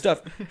 all this Yeah.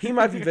 stuff. He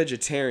might be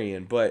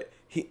vegetarian, but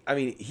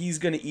he's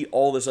gonna eat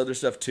all this other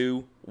stuff,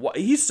 too.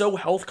 He's so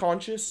health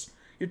conscious.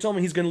 You're telling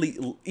me he's gonna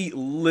eat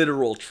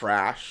literal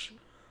trash?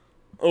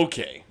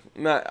 Okay.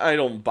 I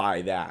don't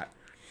buy that.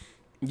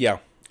 Yeah.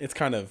 It's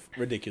kind of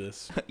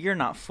ridiculous. You're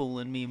not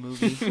fooling me,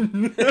 movie.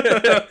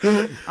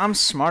 I'm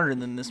smarter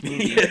than this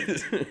movie.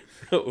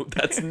 No,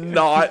 that's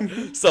not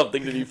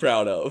something to be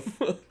proud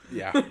of.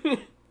 Yeah.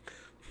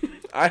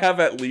 I have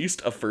at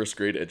least a first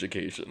grade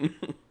education.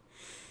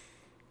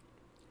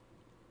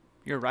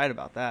 You're right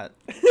about that.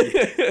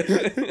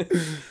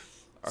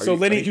 So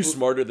Lenny, are you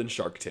smarter than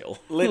Shark Tale?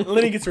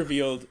 Lenny gets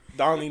revealed.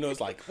 Don Lino's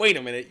like, wait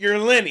a minute, you're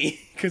Lenny,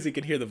 because he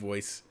can hear the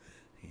voice.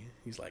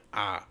 He's like,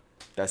 That's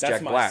that's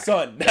Jack my Black.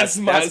 son. That's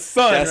my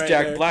son. That's right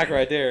Jack there. Black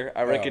right there.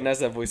 I recognize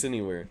that voice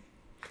anywhere.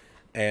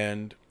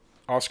 And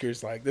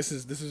Oscar's like, this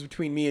is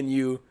between me and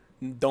you.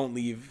 Don't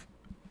leave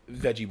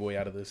Veggie Boy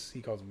out of this.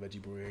 He calls him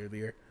Veggie Boy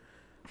earlier.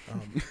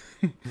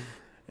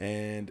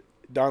 And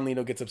Don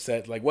Lino gets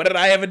upset. Like, what did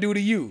I ever do to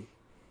you?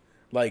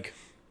 Like,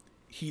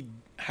 he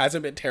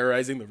hasn't been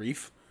terrorizing the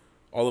reef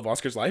all of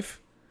Oscar's life.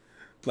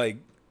 Like,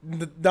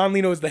 Don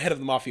Lino is the head of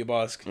the mafia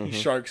boss. He's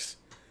Sharks.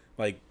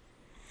 Like,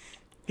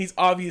 he's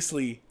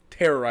obviously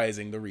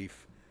terrorizing the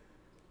reef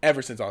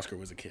ever since Oscar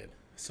was a kid.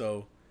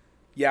 So,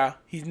 yeah,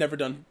 he's never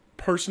done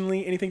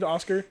personally anything to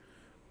Oscar,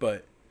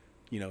 but,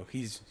 you know,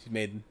 he's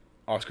made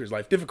Oscar's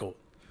life difficult.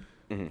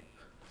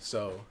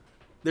 So,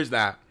 there's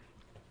that.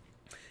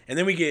 And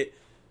then we get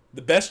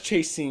the best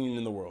chase scene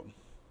in the world,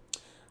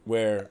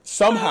 where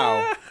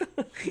somehow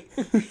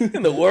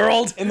In the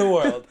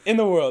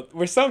world?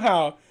 where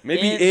somehow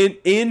Maybe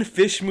in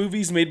fish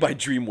movies made by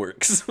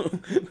DreamWorks.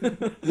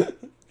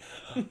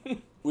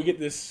 we get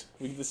this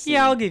scene.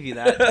 Yeah, I'll give you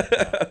that.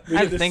 I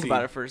had to this think scene.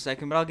 about it for a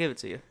second, but I'll give it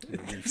to you.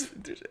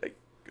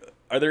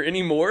 Are there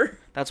any more?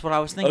 That's what I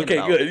was thinking Okay,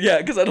 about. good. Yeah,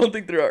 because I don't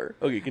think there are.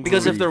 Okay, continue.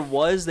 Because if there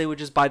was, they would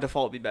just by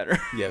default be better.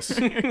 Yes.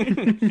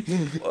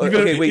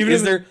 Okay, wait. even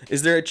Is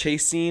if- there a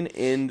chase scene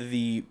in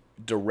the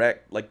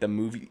direct, like the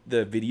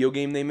video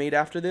game they made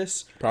after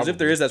this? Because if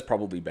there Probably. is, that's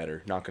probably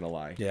better. Not gonna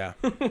lie. Yeah.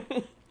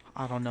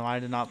 I don't know. I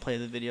did not play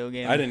the video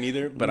game. I didn't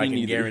either, but Me I can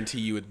neither. guarantee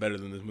you it's better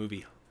than this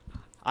movie.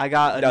 I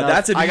got Now enough.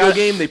 that's a I video got-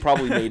 game they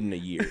probably made in a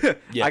year.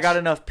 Yes. I got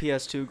enough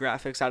PS2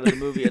 graphics out of the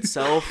movie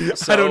itself.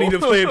 So I don't need to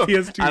play a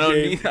PS2 I don't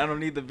game. need. I don't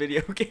need the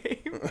video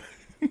game.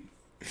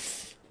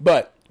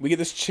 But we get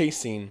this chase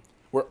scene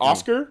where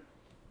Oscar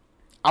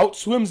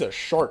outswims a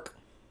shark.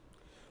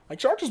 Like,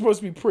 sharks are supposed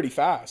to be pretty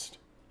fast.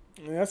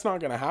 I mean, that's not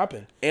going to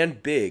happen.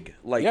 And big.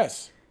 Like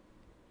Yes.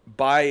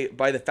 by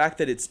the fact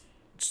that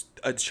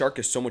a shark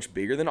is so much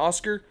bigger than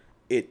Oscar,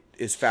 it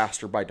is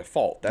faster by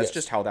default. That's Yes.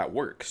 just how that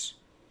works.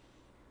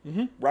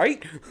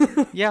 Right?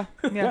 Yeah.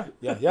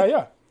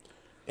 Yeah.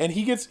 And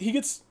he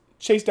gets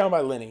chased down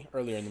by Lenny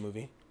earlier in the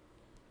movie.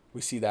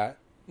 We see that.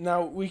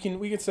 Now we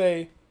can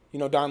say, you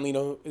know, Don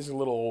Lino is a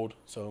little old,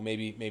 so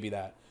maybe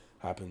that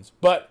happens.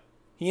 But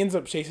he ends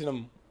up chasing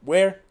him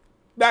where?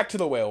 Back to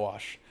the whale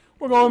wash.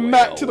 We're going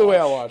back to the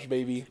whale wash,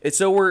 baby. It's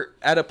so we're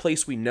at a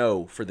place we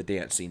know for the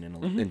dance scene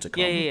in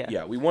Tacoma.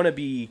 Yeah. We want to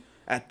be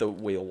at the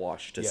whale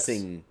wash to Yes.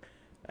 sing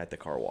at the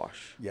car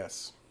wash.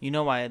 Yes. You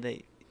know why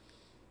the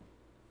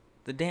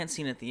dance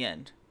scene at the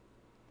end?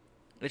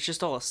 It's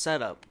just all a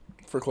setup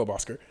For Club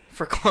Oscar.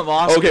 for Club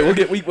Oscar. Okay, we'll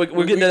get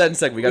into that in a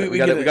second. We got to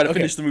okay.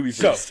 finish the movie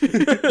So-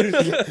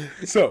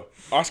 first. So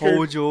Oscar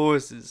Hold your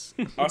horses.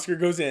 Oscar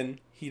goes in.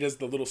 He does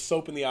the little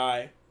soap in the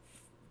eye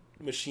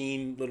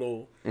machine,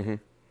 little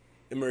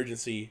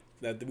emergency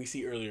that we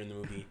see earlier in the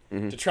movie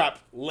to trap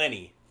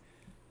Lenny.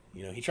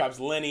 You know, he traps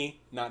Lenny,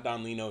 not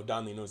Don Lino.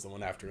 Don Lino's the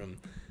one after him.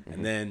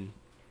 And then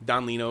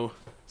Don Lino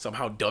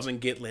somehow doesn't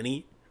get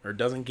Lenny or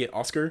doesn't get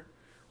Oscar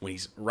when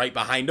he's right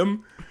behind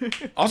him.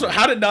 Also,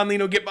 how did Don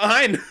Lino get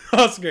behind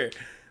Oscar?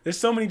 There's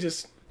so many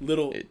just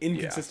little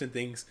inconsistent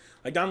things.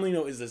 Like, Don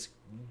Lino is this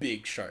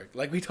big shark.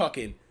 Like, we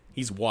talking,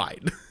 he's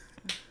wide.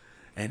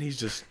 And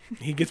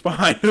he gets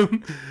behind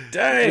him.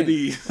 Dang, with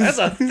these. that's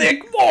a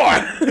thick boy.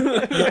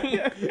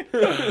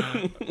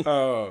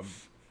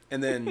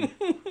 And then,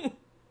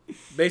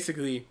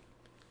 basically,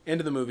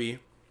 end of the movie,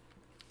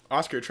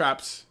 Oscar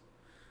traps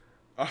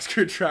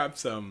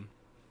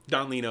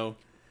Don Lino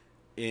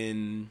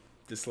in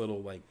this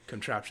little, like,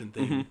 contraption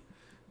thing.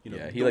 You know,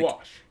 Yeah, the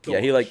wash. The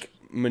he wash. like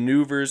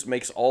maneuvers,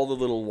 makes all the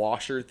little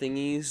washer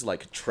thingies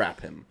like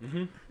trap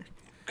him.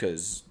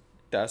 Because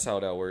that's how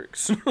that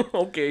works.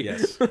 Okay.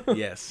 Yes,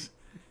 yes.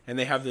 And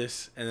they have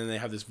this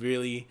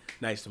really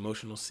nice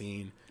emotional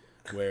scene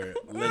where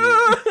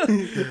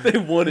Lenny... They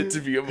want it to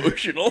be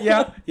emotional.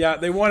 yeah,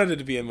 they wanted it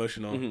to be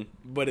emotional,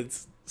 but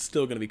it's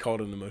still going to be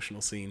called an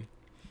emotional scene.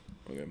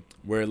 Okay.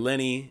 Where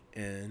Lenny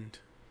and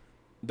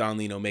Don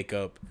Lino make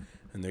up,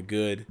 and they're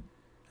good.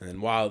 And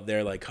then while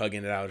they're, like,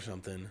 hugging it out or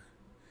something,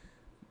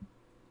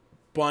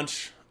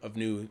 bunch of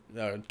new...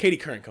 Katie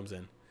Curran comes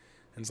in.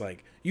 And it's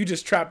like, you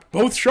just trapped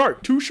both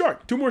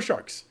two more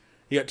sharks.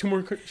 You got two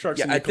more sharks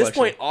Yeah, in your at this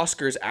collection. point,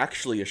 Oscar's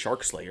actually a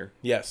shark slayer.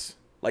 Yes.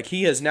 Like,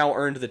 he has now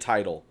earned the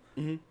title.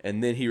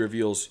 And then he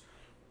reveals,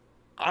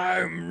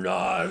 I'm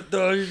not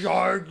the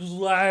shark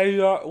slayer.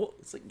 Well,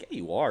 it's like, yeah,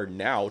 you are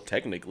now,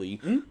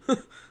 technically.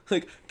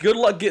 Like, good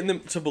luck getting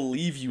them to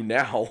believe you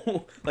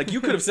now. Like,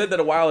 you could have said that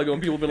a while ago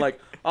and people have been like,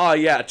 oh,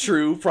 yeah,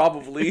 true,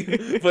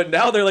 probably. But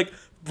now they're like,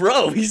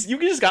 bro, you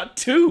just got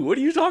two. What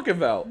are you talking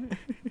about?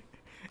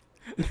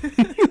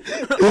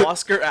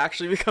 Oscar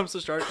actually becomes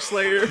a shark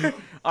slayer.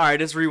 All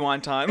right, it's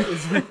rewind time.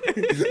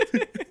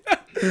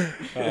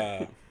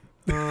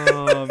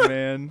 Oh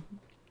man.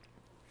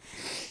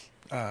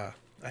 I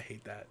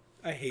hate that.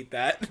 I hate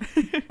that.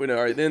 Wait, no,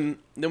 all right. Then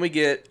we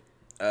get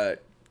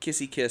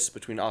kissy kiss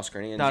between Oscar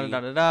and Angie. Da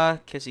da da da da.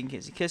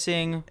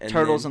 Kissing. And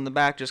Turtles then- in the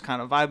back just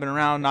kind of vibing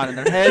around, nodding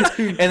their heads,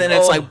 and then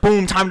it's like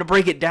boom, time to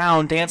break it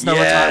down. Dance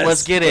number time.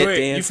 Let's get it.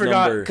 Wait, you Dance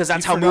forgot- number. Because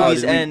that's You how forgot-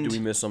 movies Did we, end. did we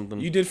miss something?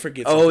 You did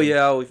forget Oh something.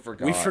 yeah, we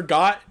forgot. We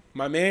forgot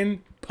my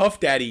man Puff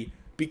Daddy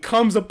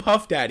becomes a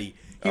Puff Daddy.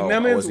 Oh, that I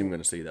man's- wasn't even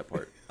going to say that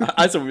part.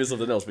 I said we missed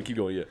something else, but keep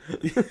going.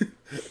 Yeah.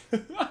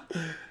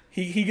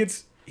 he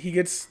gets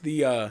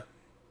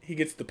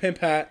the pimp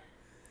hat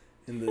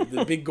and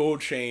the big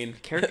gold chain.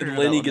 Character Lenny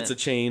development. gets a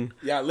chain.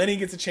 Yeah, Lenny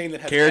gets a chain that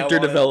has Character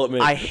an L on it.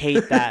 development. I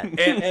hate that.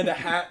 and a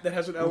hat that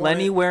has an L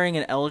Lenny on wearing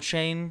an L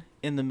chain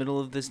in the middle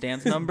of this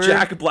dance number.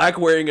 Jack Black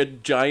wearing a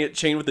giant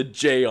chain with a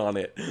J on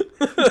it.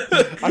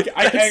 it.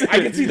 I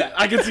can see that.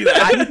 I can see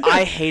that.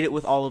 I hate it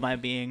with all of my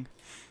being.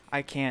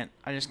 I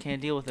just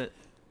can't deal with it.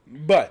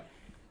 But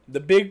the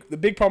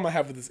big problem I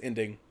have with this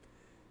ending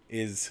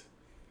is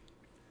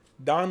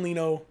Don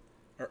Lino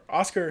or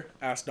Oscar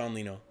asked Don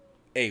Lino,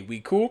 "Hey, we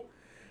cool?"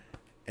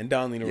 And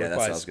Don Lino Yeah, that's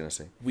what I replies, was going to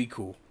say. "We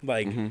cool."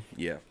 Like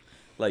Yeah.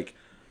 Like,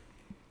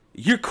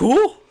 you're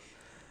cool?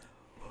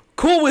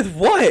 Cool with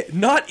what?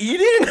 Not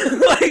eating?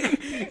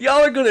 Like,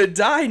 y'all are gonna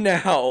die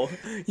now.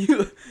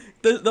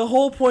 The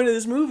whole point of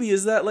this movie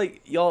is that,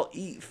 like, y'all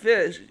eat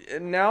fish,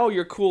 and now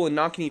you're cool and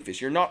not can eat fish.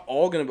 You're not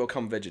all gonna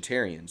become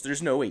vegetarians.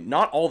 There's no way.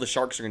 Not all the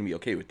sharks are gonna be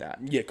okay with that.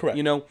 Yeah, correct.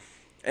 You know?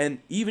 And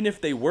even if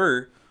they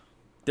were,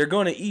 they're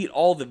gonna eat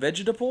all the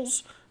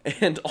vegetables,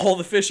 and all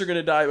the fish are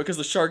gonna die because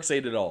the sharks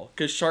ate it all.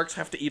 Because sharks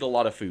have to eat a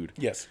lot of food.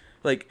 yes,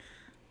 Like,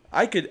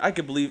 I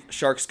could believe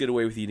sharks get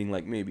away with eating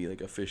like maybe like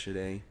a fish a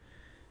day.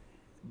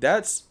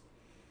 That's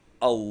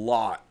a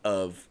lot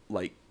of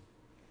like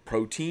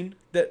protein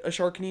that a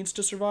shark needs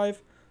to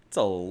survive. It's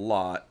a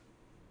lot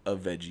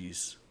of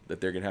veggies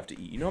that they're gonna have to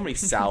eat. You know how many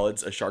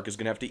salads a shark is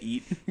gonna have to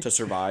eat to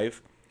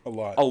survive? a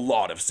lot. A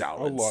lot of A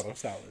salads. lot of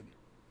salad.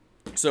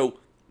 So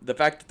the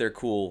fact that they're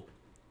cool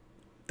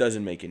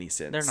doesn't make any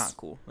sense. They're not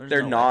cool. There's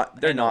They're no not. way.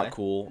 They're Ain't no not way.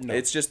 cool. No.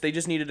 It's just they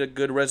just needed a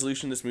good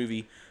resolution in this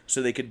movie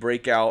so they could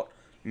break out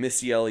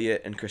Missy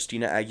Elliott and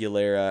Christina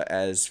Aguilera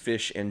as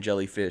fish and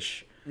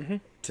jellyfish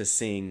to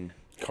sing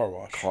Car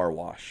wash. "Car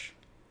Wash,"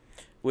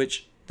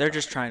 which They're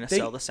just trying to They-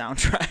 sell the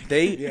soundtrack.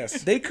 they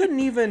Yes. they couldn't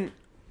even.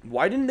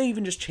 Why didn't they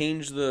even just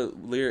change the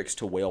lyrics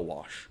to "Whale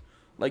Wash"?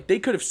 Like they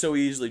could have so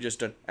easily just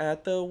done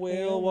 "At the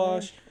Whale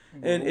Wash,"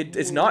 and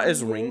it's not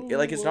as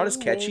it's not as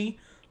catchy,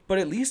 but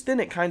at least then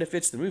it kind of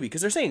fits the movie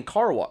because they're saying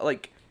 "car wash."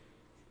 Like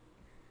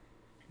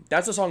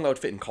that's a song that would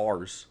fit in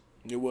cars.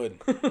 It would.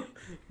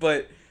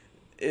 But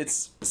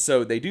it's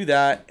so they do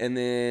that and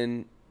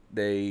then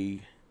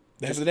they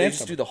have the they dance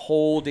just number. do the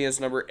whole dance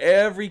number.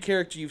 Every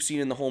character you've seen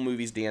in the whole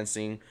movie's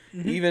dancing,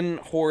 Mm-hmm. even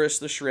Horace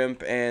the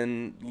shrimp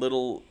and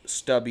little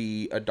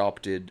stubby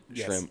adopted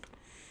Yes. shrimp,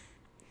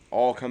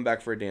 all come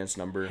back for a dance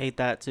number. Hate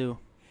that too.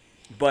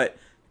 But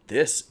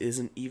this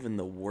isn't even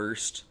the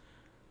worst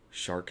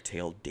Shark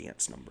Tale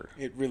dance number,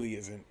 It really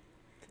isn't.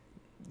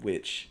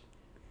 which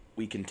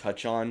we can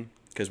touch on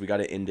because we got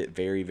to end it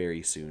very,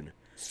 very soon.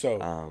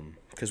 So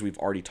Because we've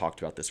already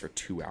talked about this for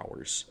 2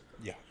 hours.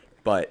 yeah.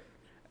 But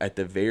at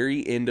the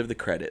very end of the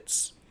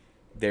credits,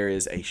 there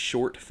is a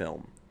short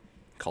film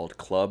called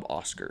Club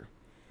Oscar.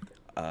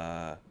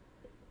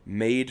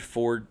 Made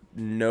for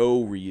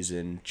no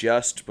reason,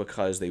 just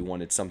because they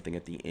wanted something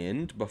at the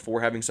end.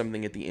 Before having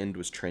something at the end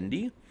was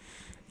trendy.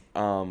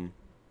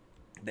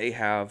 They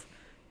have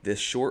this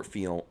short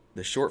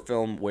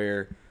film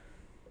where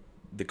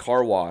the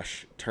car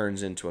wash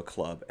turns into a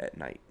club at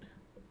night.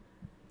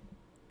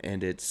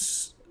 And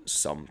it's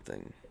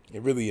something.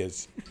 It really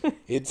is.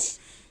 It's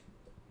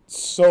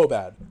so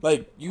bad.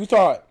 Like you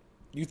thought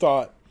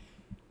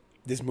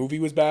this movie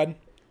was bad.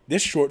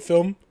 This short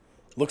film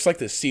looks like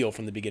the seal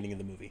from the beginning of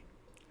the movie.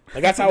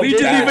 Like that's how We bad.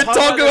 didn't even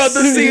talk about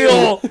the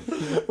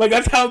seal! Like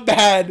that's how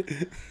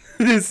bad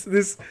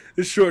this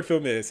short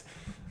film is.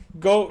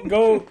 Go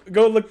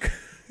look.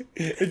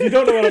 If you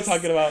don't know what I'm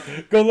talking about,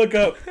 go look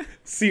up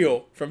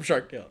Seal from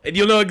Shark Tale, and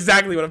you'll know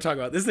exactly what I'm talking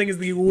about. This thing is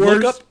the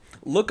worst.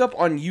 Look up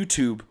on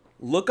YouTube.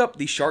 Look up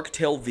the Shark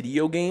Tale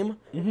video game.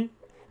 Mm-hmm.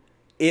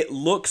 It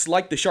looks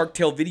like the Shark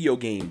Tale video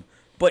game,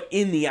 but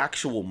in the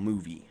actual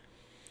movie.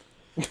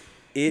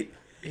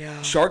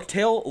 Shark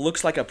Tale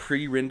looks like a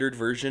pre-rendered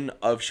version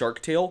of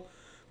Shark Tale.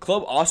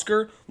 Club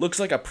Oscar looks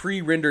like a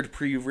pre-rendered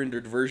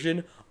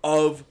version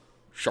of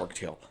Shark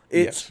Tale.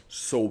 It's Yes.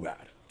 so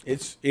bad.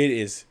 It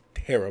is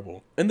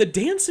terrible. And the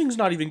dancing's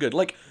not even good.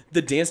 Like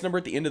the dance number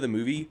at the end of the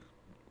movie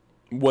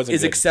Wasn't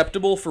is good.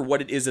 acceptable for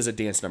what it is as a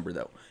dance number,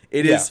 though.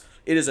 It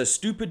is a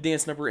stupid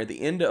dance number at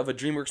the end of a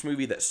DreamWorks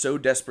movie that so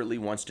desperately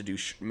wants to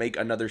make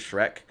another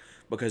Shrek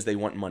because they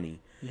want money,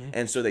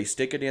 and so they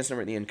stick a dance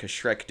number at the end because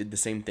Shrek did the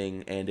same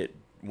thing and it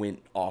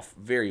went off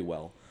very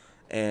well,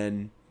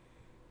 and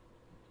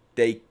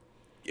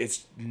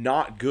it's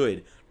not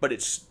good, but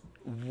it's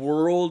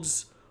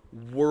worlds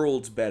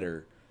worlds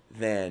better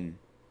than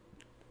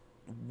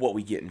what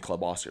we get in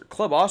Club Oscar.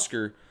 Club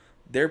Oscar,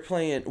 they're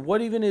playing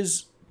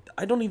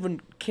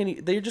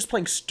they're just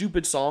playing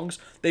stupid songs.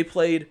 They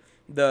played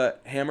the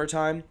Hammer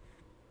Time,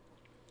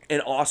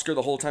 and Oscar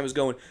the whole time is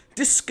going,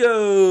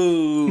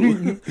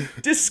 disco,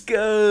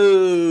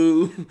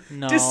 disco,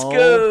 No,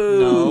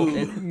 disco.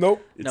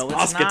 Nope. It's No, it's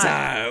Oscar not.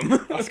 time.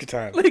 Oscar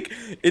time. Like,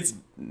 it's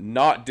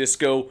not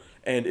disco,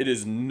 and it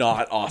is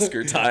not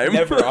Oscar time.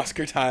 Never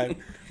Oscar time.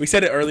 We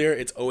said it earlier.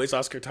 It's always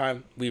Oscar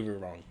time. We were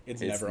wrong.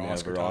 It's never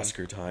Oscar time.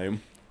 Oscar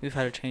time. We've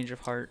had a change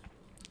of heart.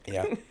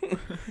 Yeah.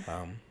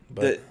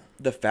 But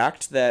The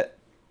fact that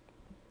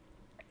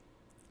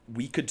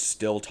we could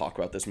still talk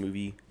about this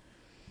movie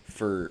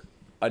for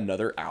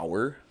another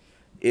hour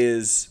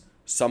is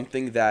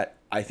something that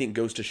I think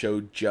goes to show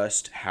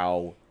just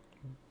how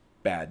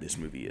bad this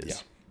movie is. Yeah.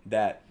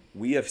 That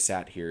we have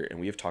sat here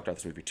and we have talked about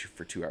this movie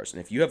for 2 hours. And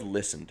if you have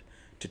listened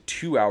to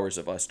 2 hours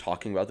of us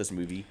talking about this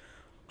movie,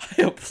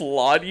 I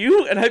applaud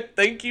you and I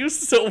thank you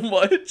so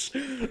much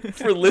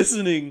for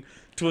listening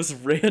to us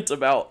rant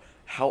about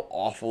how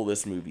awful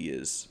this movie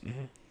is.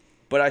 Mm-hmm.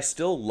 But I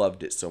still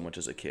loved it so much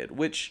as a kid,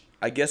 which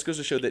I guess goes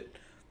to show that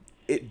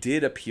it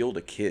did appeal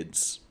to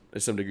kids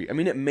to some degree. I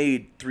mean, it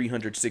made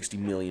 $360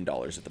 million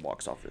at the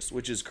box office,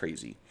 which is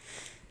crazy.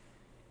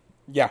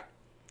 yeah.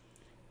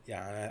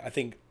 Yeah, I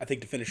think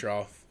to finish her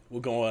off,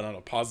 we'll go on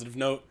a positive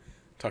note,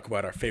 talk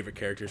about our favorite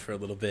characters for a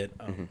little bit.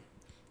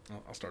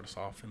 I'll start us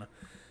off.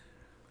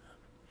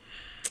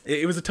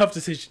 It was a tough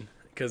decision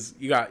because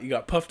you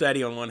got Puff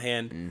Daddy on one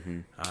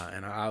hand,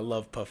 and I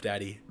love Puff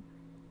Daddy,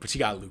 but you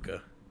got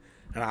Luca,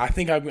 and I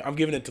think I'm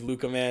giving it to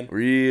Luca, man.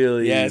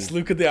 Really? Yes,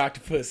 Luca the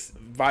Octopus,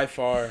 by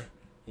far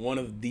one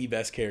of the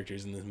best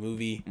characters in this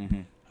movie.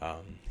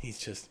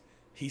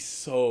 He's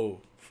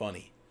so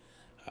funny.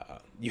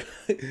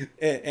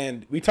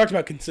 And we talked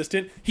about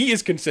consistent. He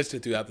is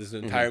consistent throughout this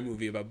entire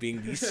movie about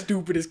being the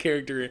stupidest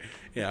character.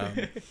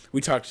 Yeah, we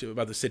talked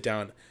about the sit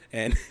down,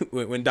 and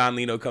when Don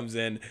Lino comes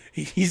in,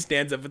 he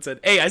stands up and said,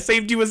 "Hey, I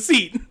saved you a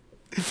seat,"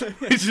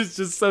 which is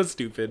just so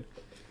stupid.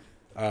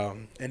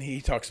 And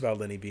he talks about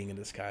Lenny being in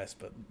disguise,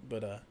 but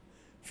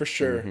for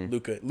sure,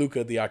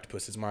 Luca the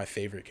Octopus is my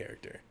favorite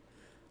character.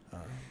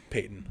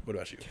 Peyton, what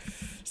about you?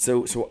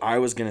 So I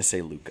was gonna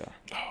say Luca,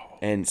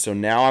 and so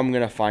now I'm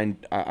gonna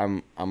find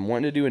I'm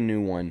wanting to do a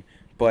new one,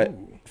 but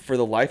for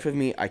the life of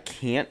me,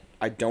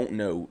 I don't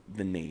know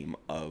the name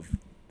of.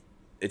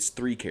 It's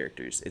 3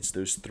 characters. It's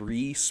those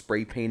 3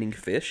 spray painting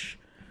fish.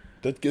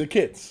 The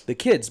kids. The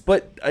kids,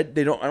 but I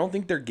don't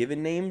think they're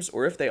given names,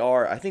 or if they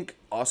are, I think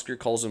Oscar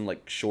calls them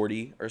like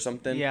Shorty or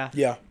something. Yeah.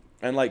 Yeah.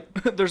 And like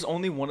There's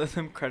only one of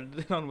them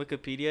credited on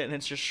Wikipedia, and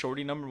it's just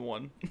Shorty number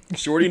 1.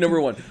 Shorty number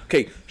 1.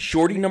 Okay,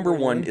 Shorty number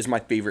 1 is my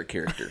favorite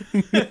character.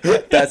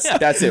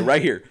 That's it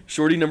right here.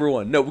 Shorty number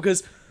 1. No,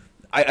 because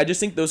I just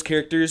think those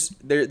characters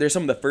they're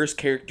some of the first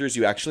characters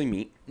you actually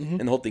meet in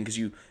the whole thing, because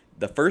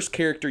the first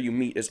character you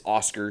meet is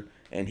Oscar,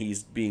 and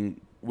he's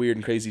being weird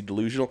and crazy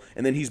delusional,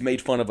 and then he's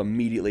made fun of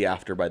immediately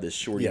after by this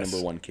Shorty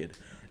number 1 kid,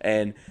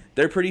 and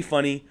they're pretty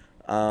funny,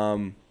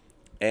 and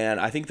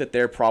I think that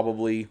they're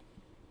probably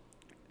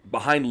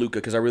behind Luca,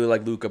 because I really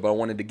like Luca, but I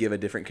wanted to give a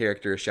different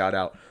character a shout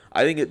out.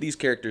 I think that these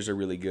characters are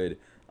really good,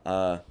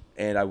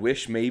 and I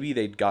wish maybe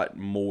they'd got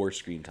more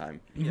screen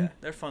time. Yeah,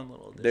 they're fun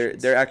little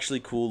additions. They're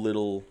actually cool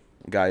little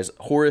guys.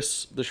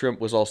 Horace the shrimp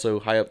was also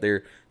high up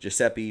there.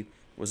 Giuseppe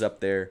was up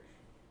there.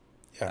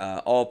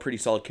 Yeah. All pretty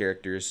solid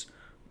characters,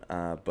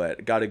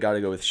 but gotta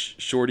go with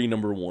Shorty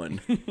number 1.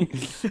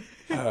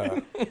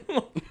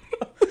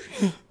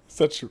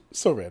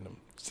 So random.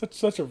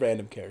 Such a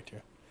random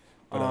character.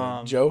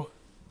 But, Joe,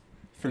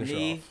 For finish her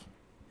me, off.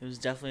 it was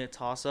definitely a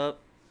toss-up.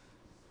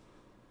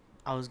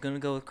 I was going to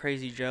go with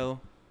Crazy Joe,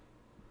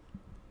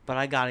 but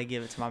I got to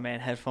give it to my man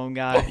Headphone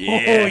Guy.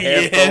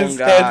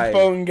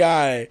 Headphone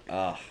guy.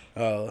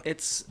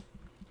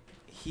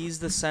 He's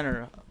the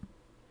center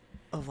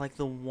of like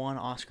the one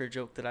Oscar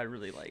joke that I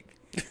really like,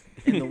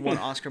 and the one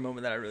Oscar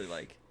moment that I really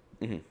like.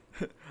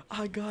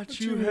 I got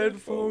you,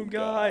 Headphone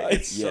Guy.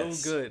 It's so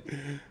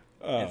good.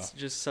 It's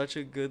just such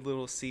a good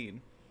little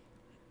scene.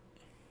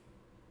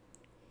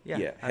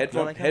 Yeah, I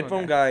like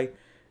Headphone guy,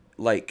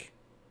 like,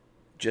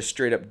 just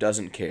straight up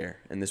doesn't care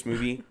in this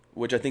movie,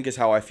 which I think is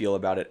how I feel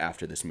about it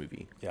after this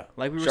movie. Yeah.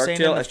 Like we were Shark saying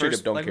Tale, in I the straight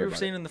first, up don't like we care were about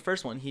saying in the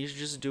first one, he's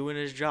just doing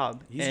his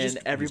job, He's and just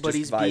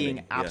everybody's vibing, being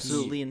yes.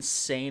 absolutely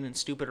insane and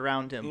stupid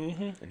around him.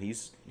 And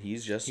he's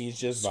just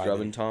vibing.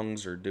 scrubbing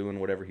tongues or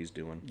doing whatever he's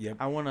doing. Yep.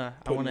 I want a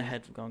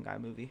Headphone Guy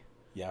movie.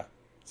 Yeah.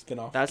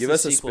 Spin-off. That's Give the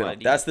us a sequel spin-off.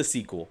 idea. That's the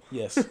sequel.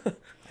 Yes.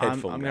 I'm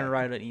Headphone gonna Guy.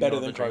 write an email Better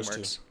to than Cars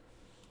DreamWorks. 2.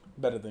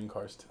 Better than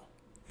Cars 2.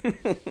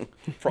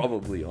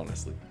 Probably,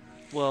 honestly.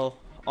 Well,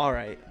 all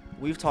right.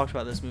 We've talked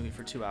about this movie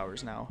for 2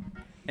 hours now,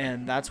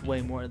 and that's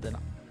way more than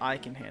I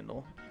can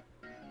handle.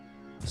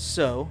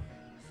 So,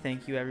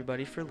 thank you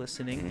everybody for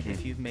listening.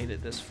 If you've made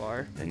it this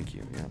far, Thank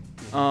you.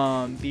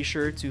 Yeah. be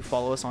sure to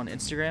follow us on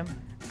Instagram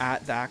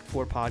at the Act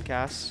 4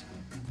 Podcast.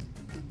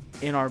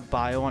 In our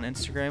bio on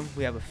Instagram,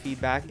 we have a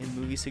feedback and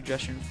movie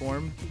suggestion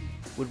form,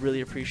 Would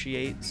really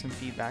appreciate some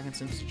feedback and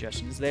some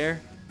suggestions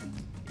there.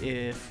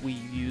 If we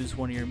use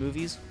one of your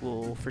movies,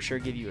 we'll for sure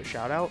give you a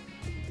shout out.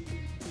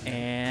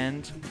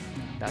 And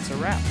that's a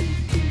wrap.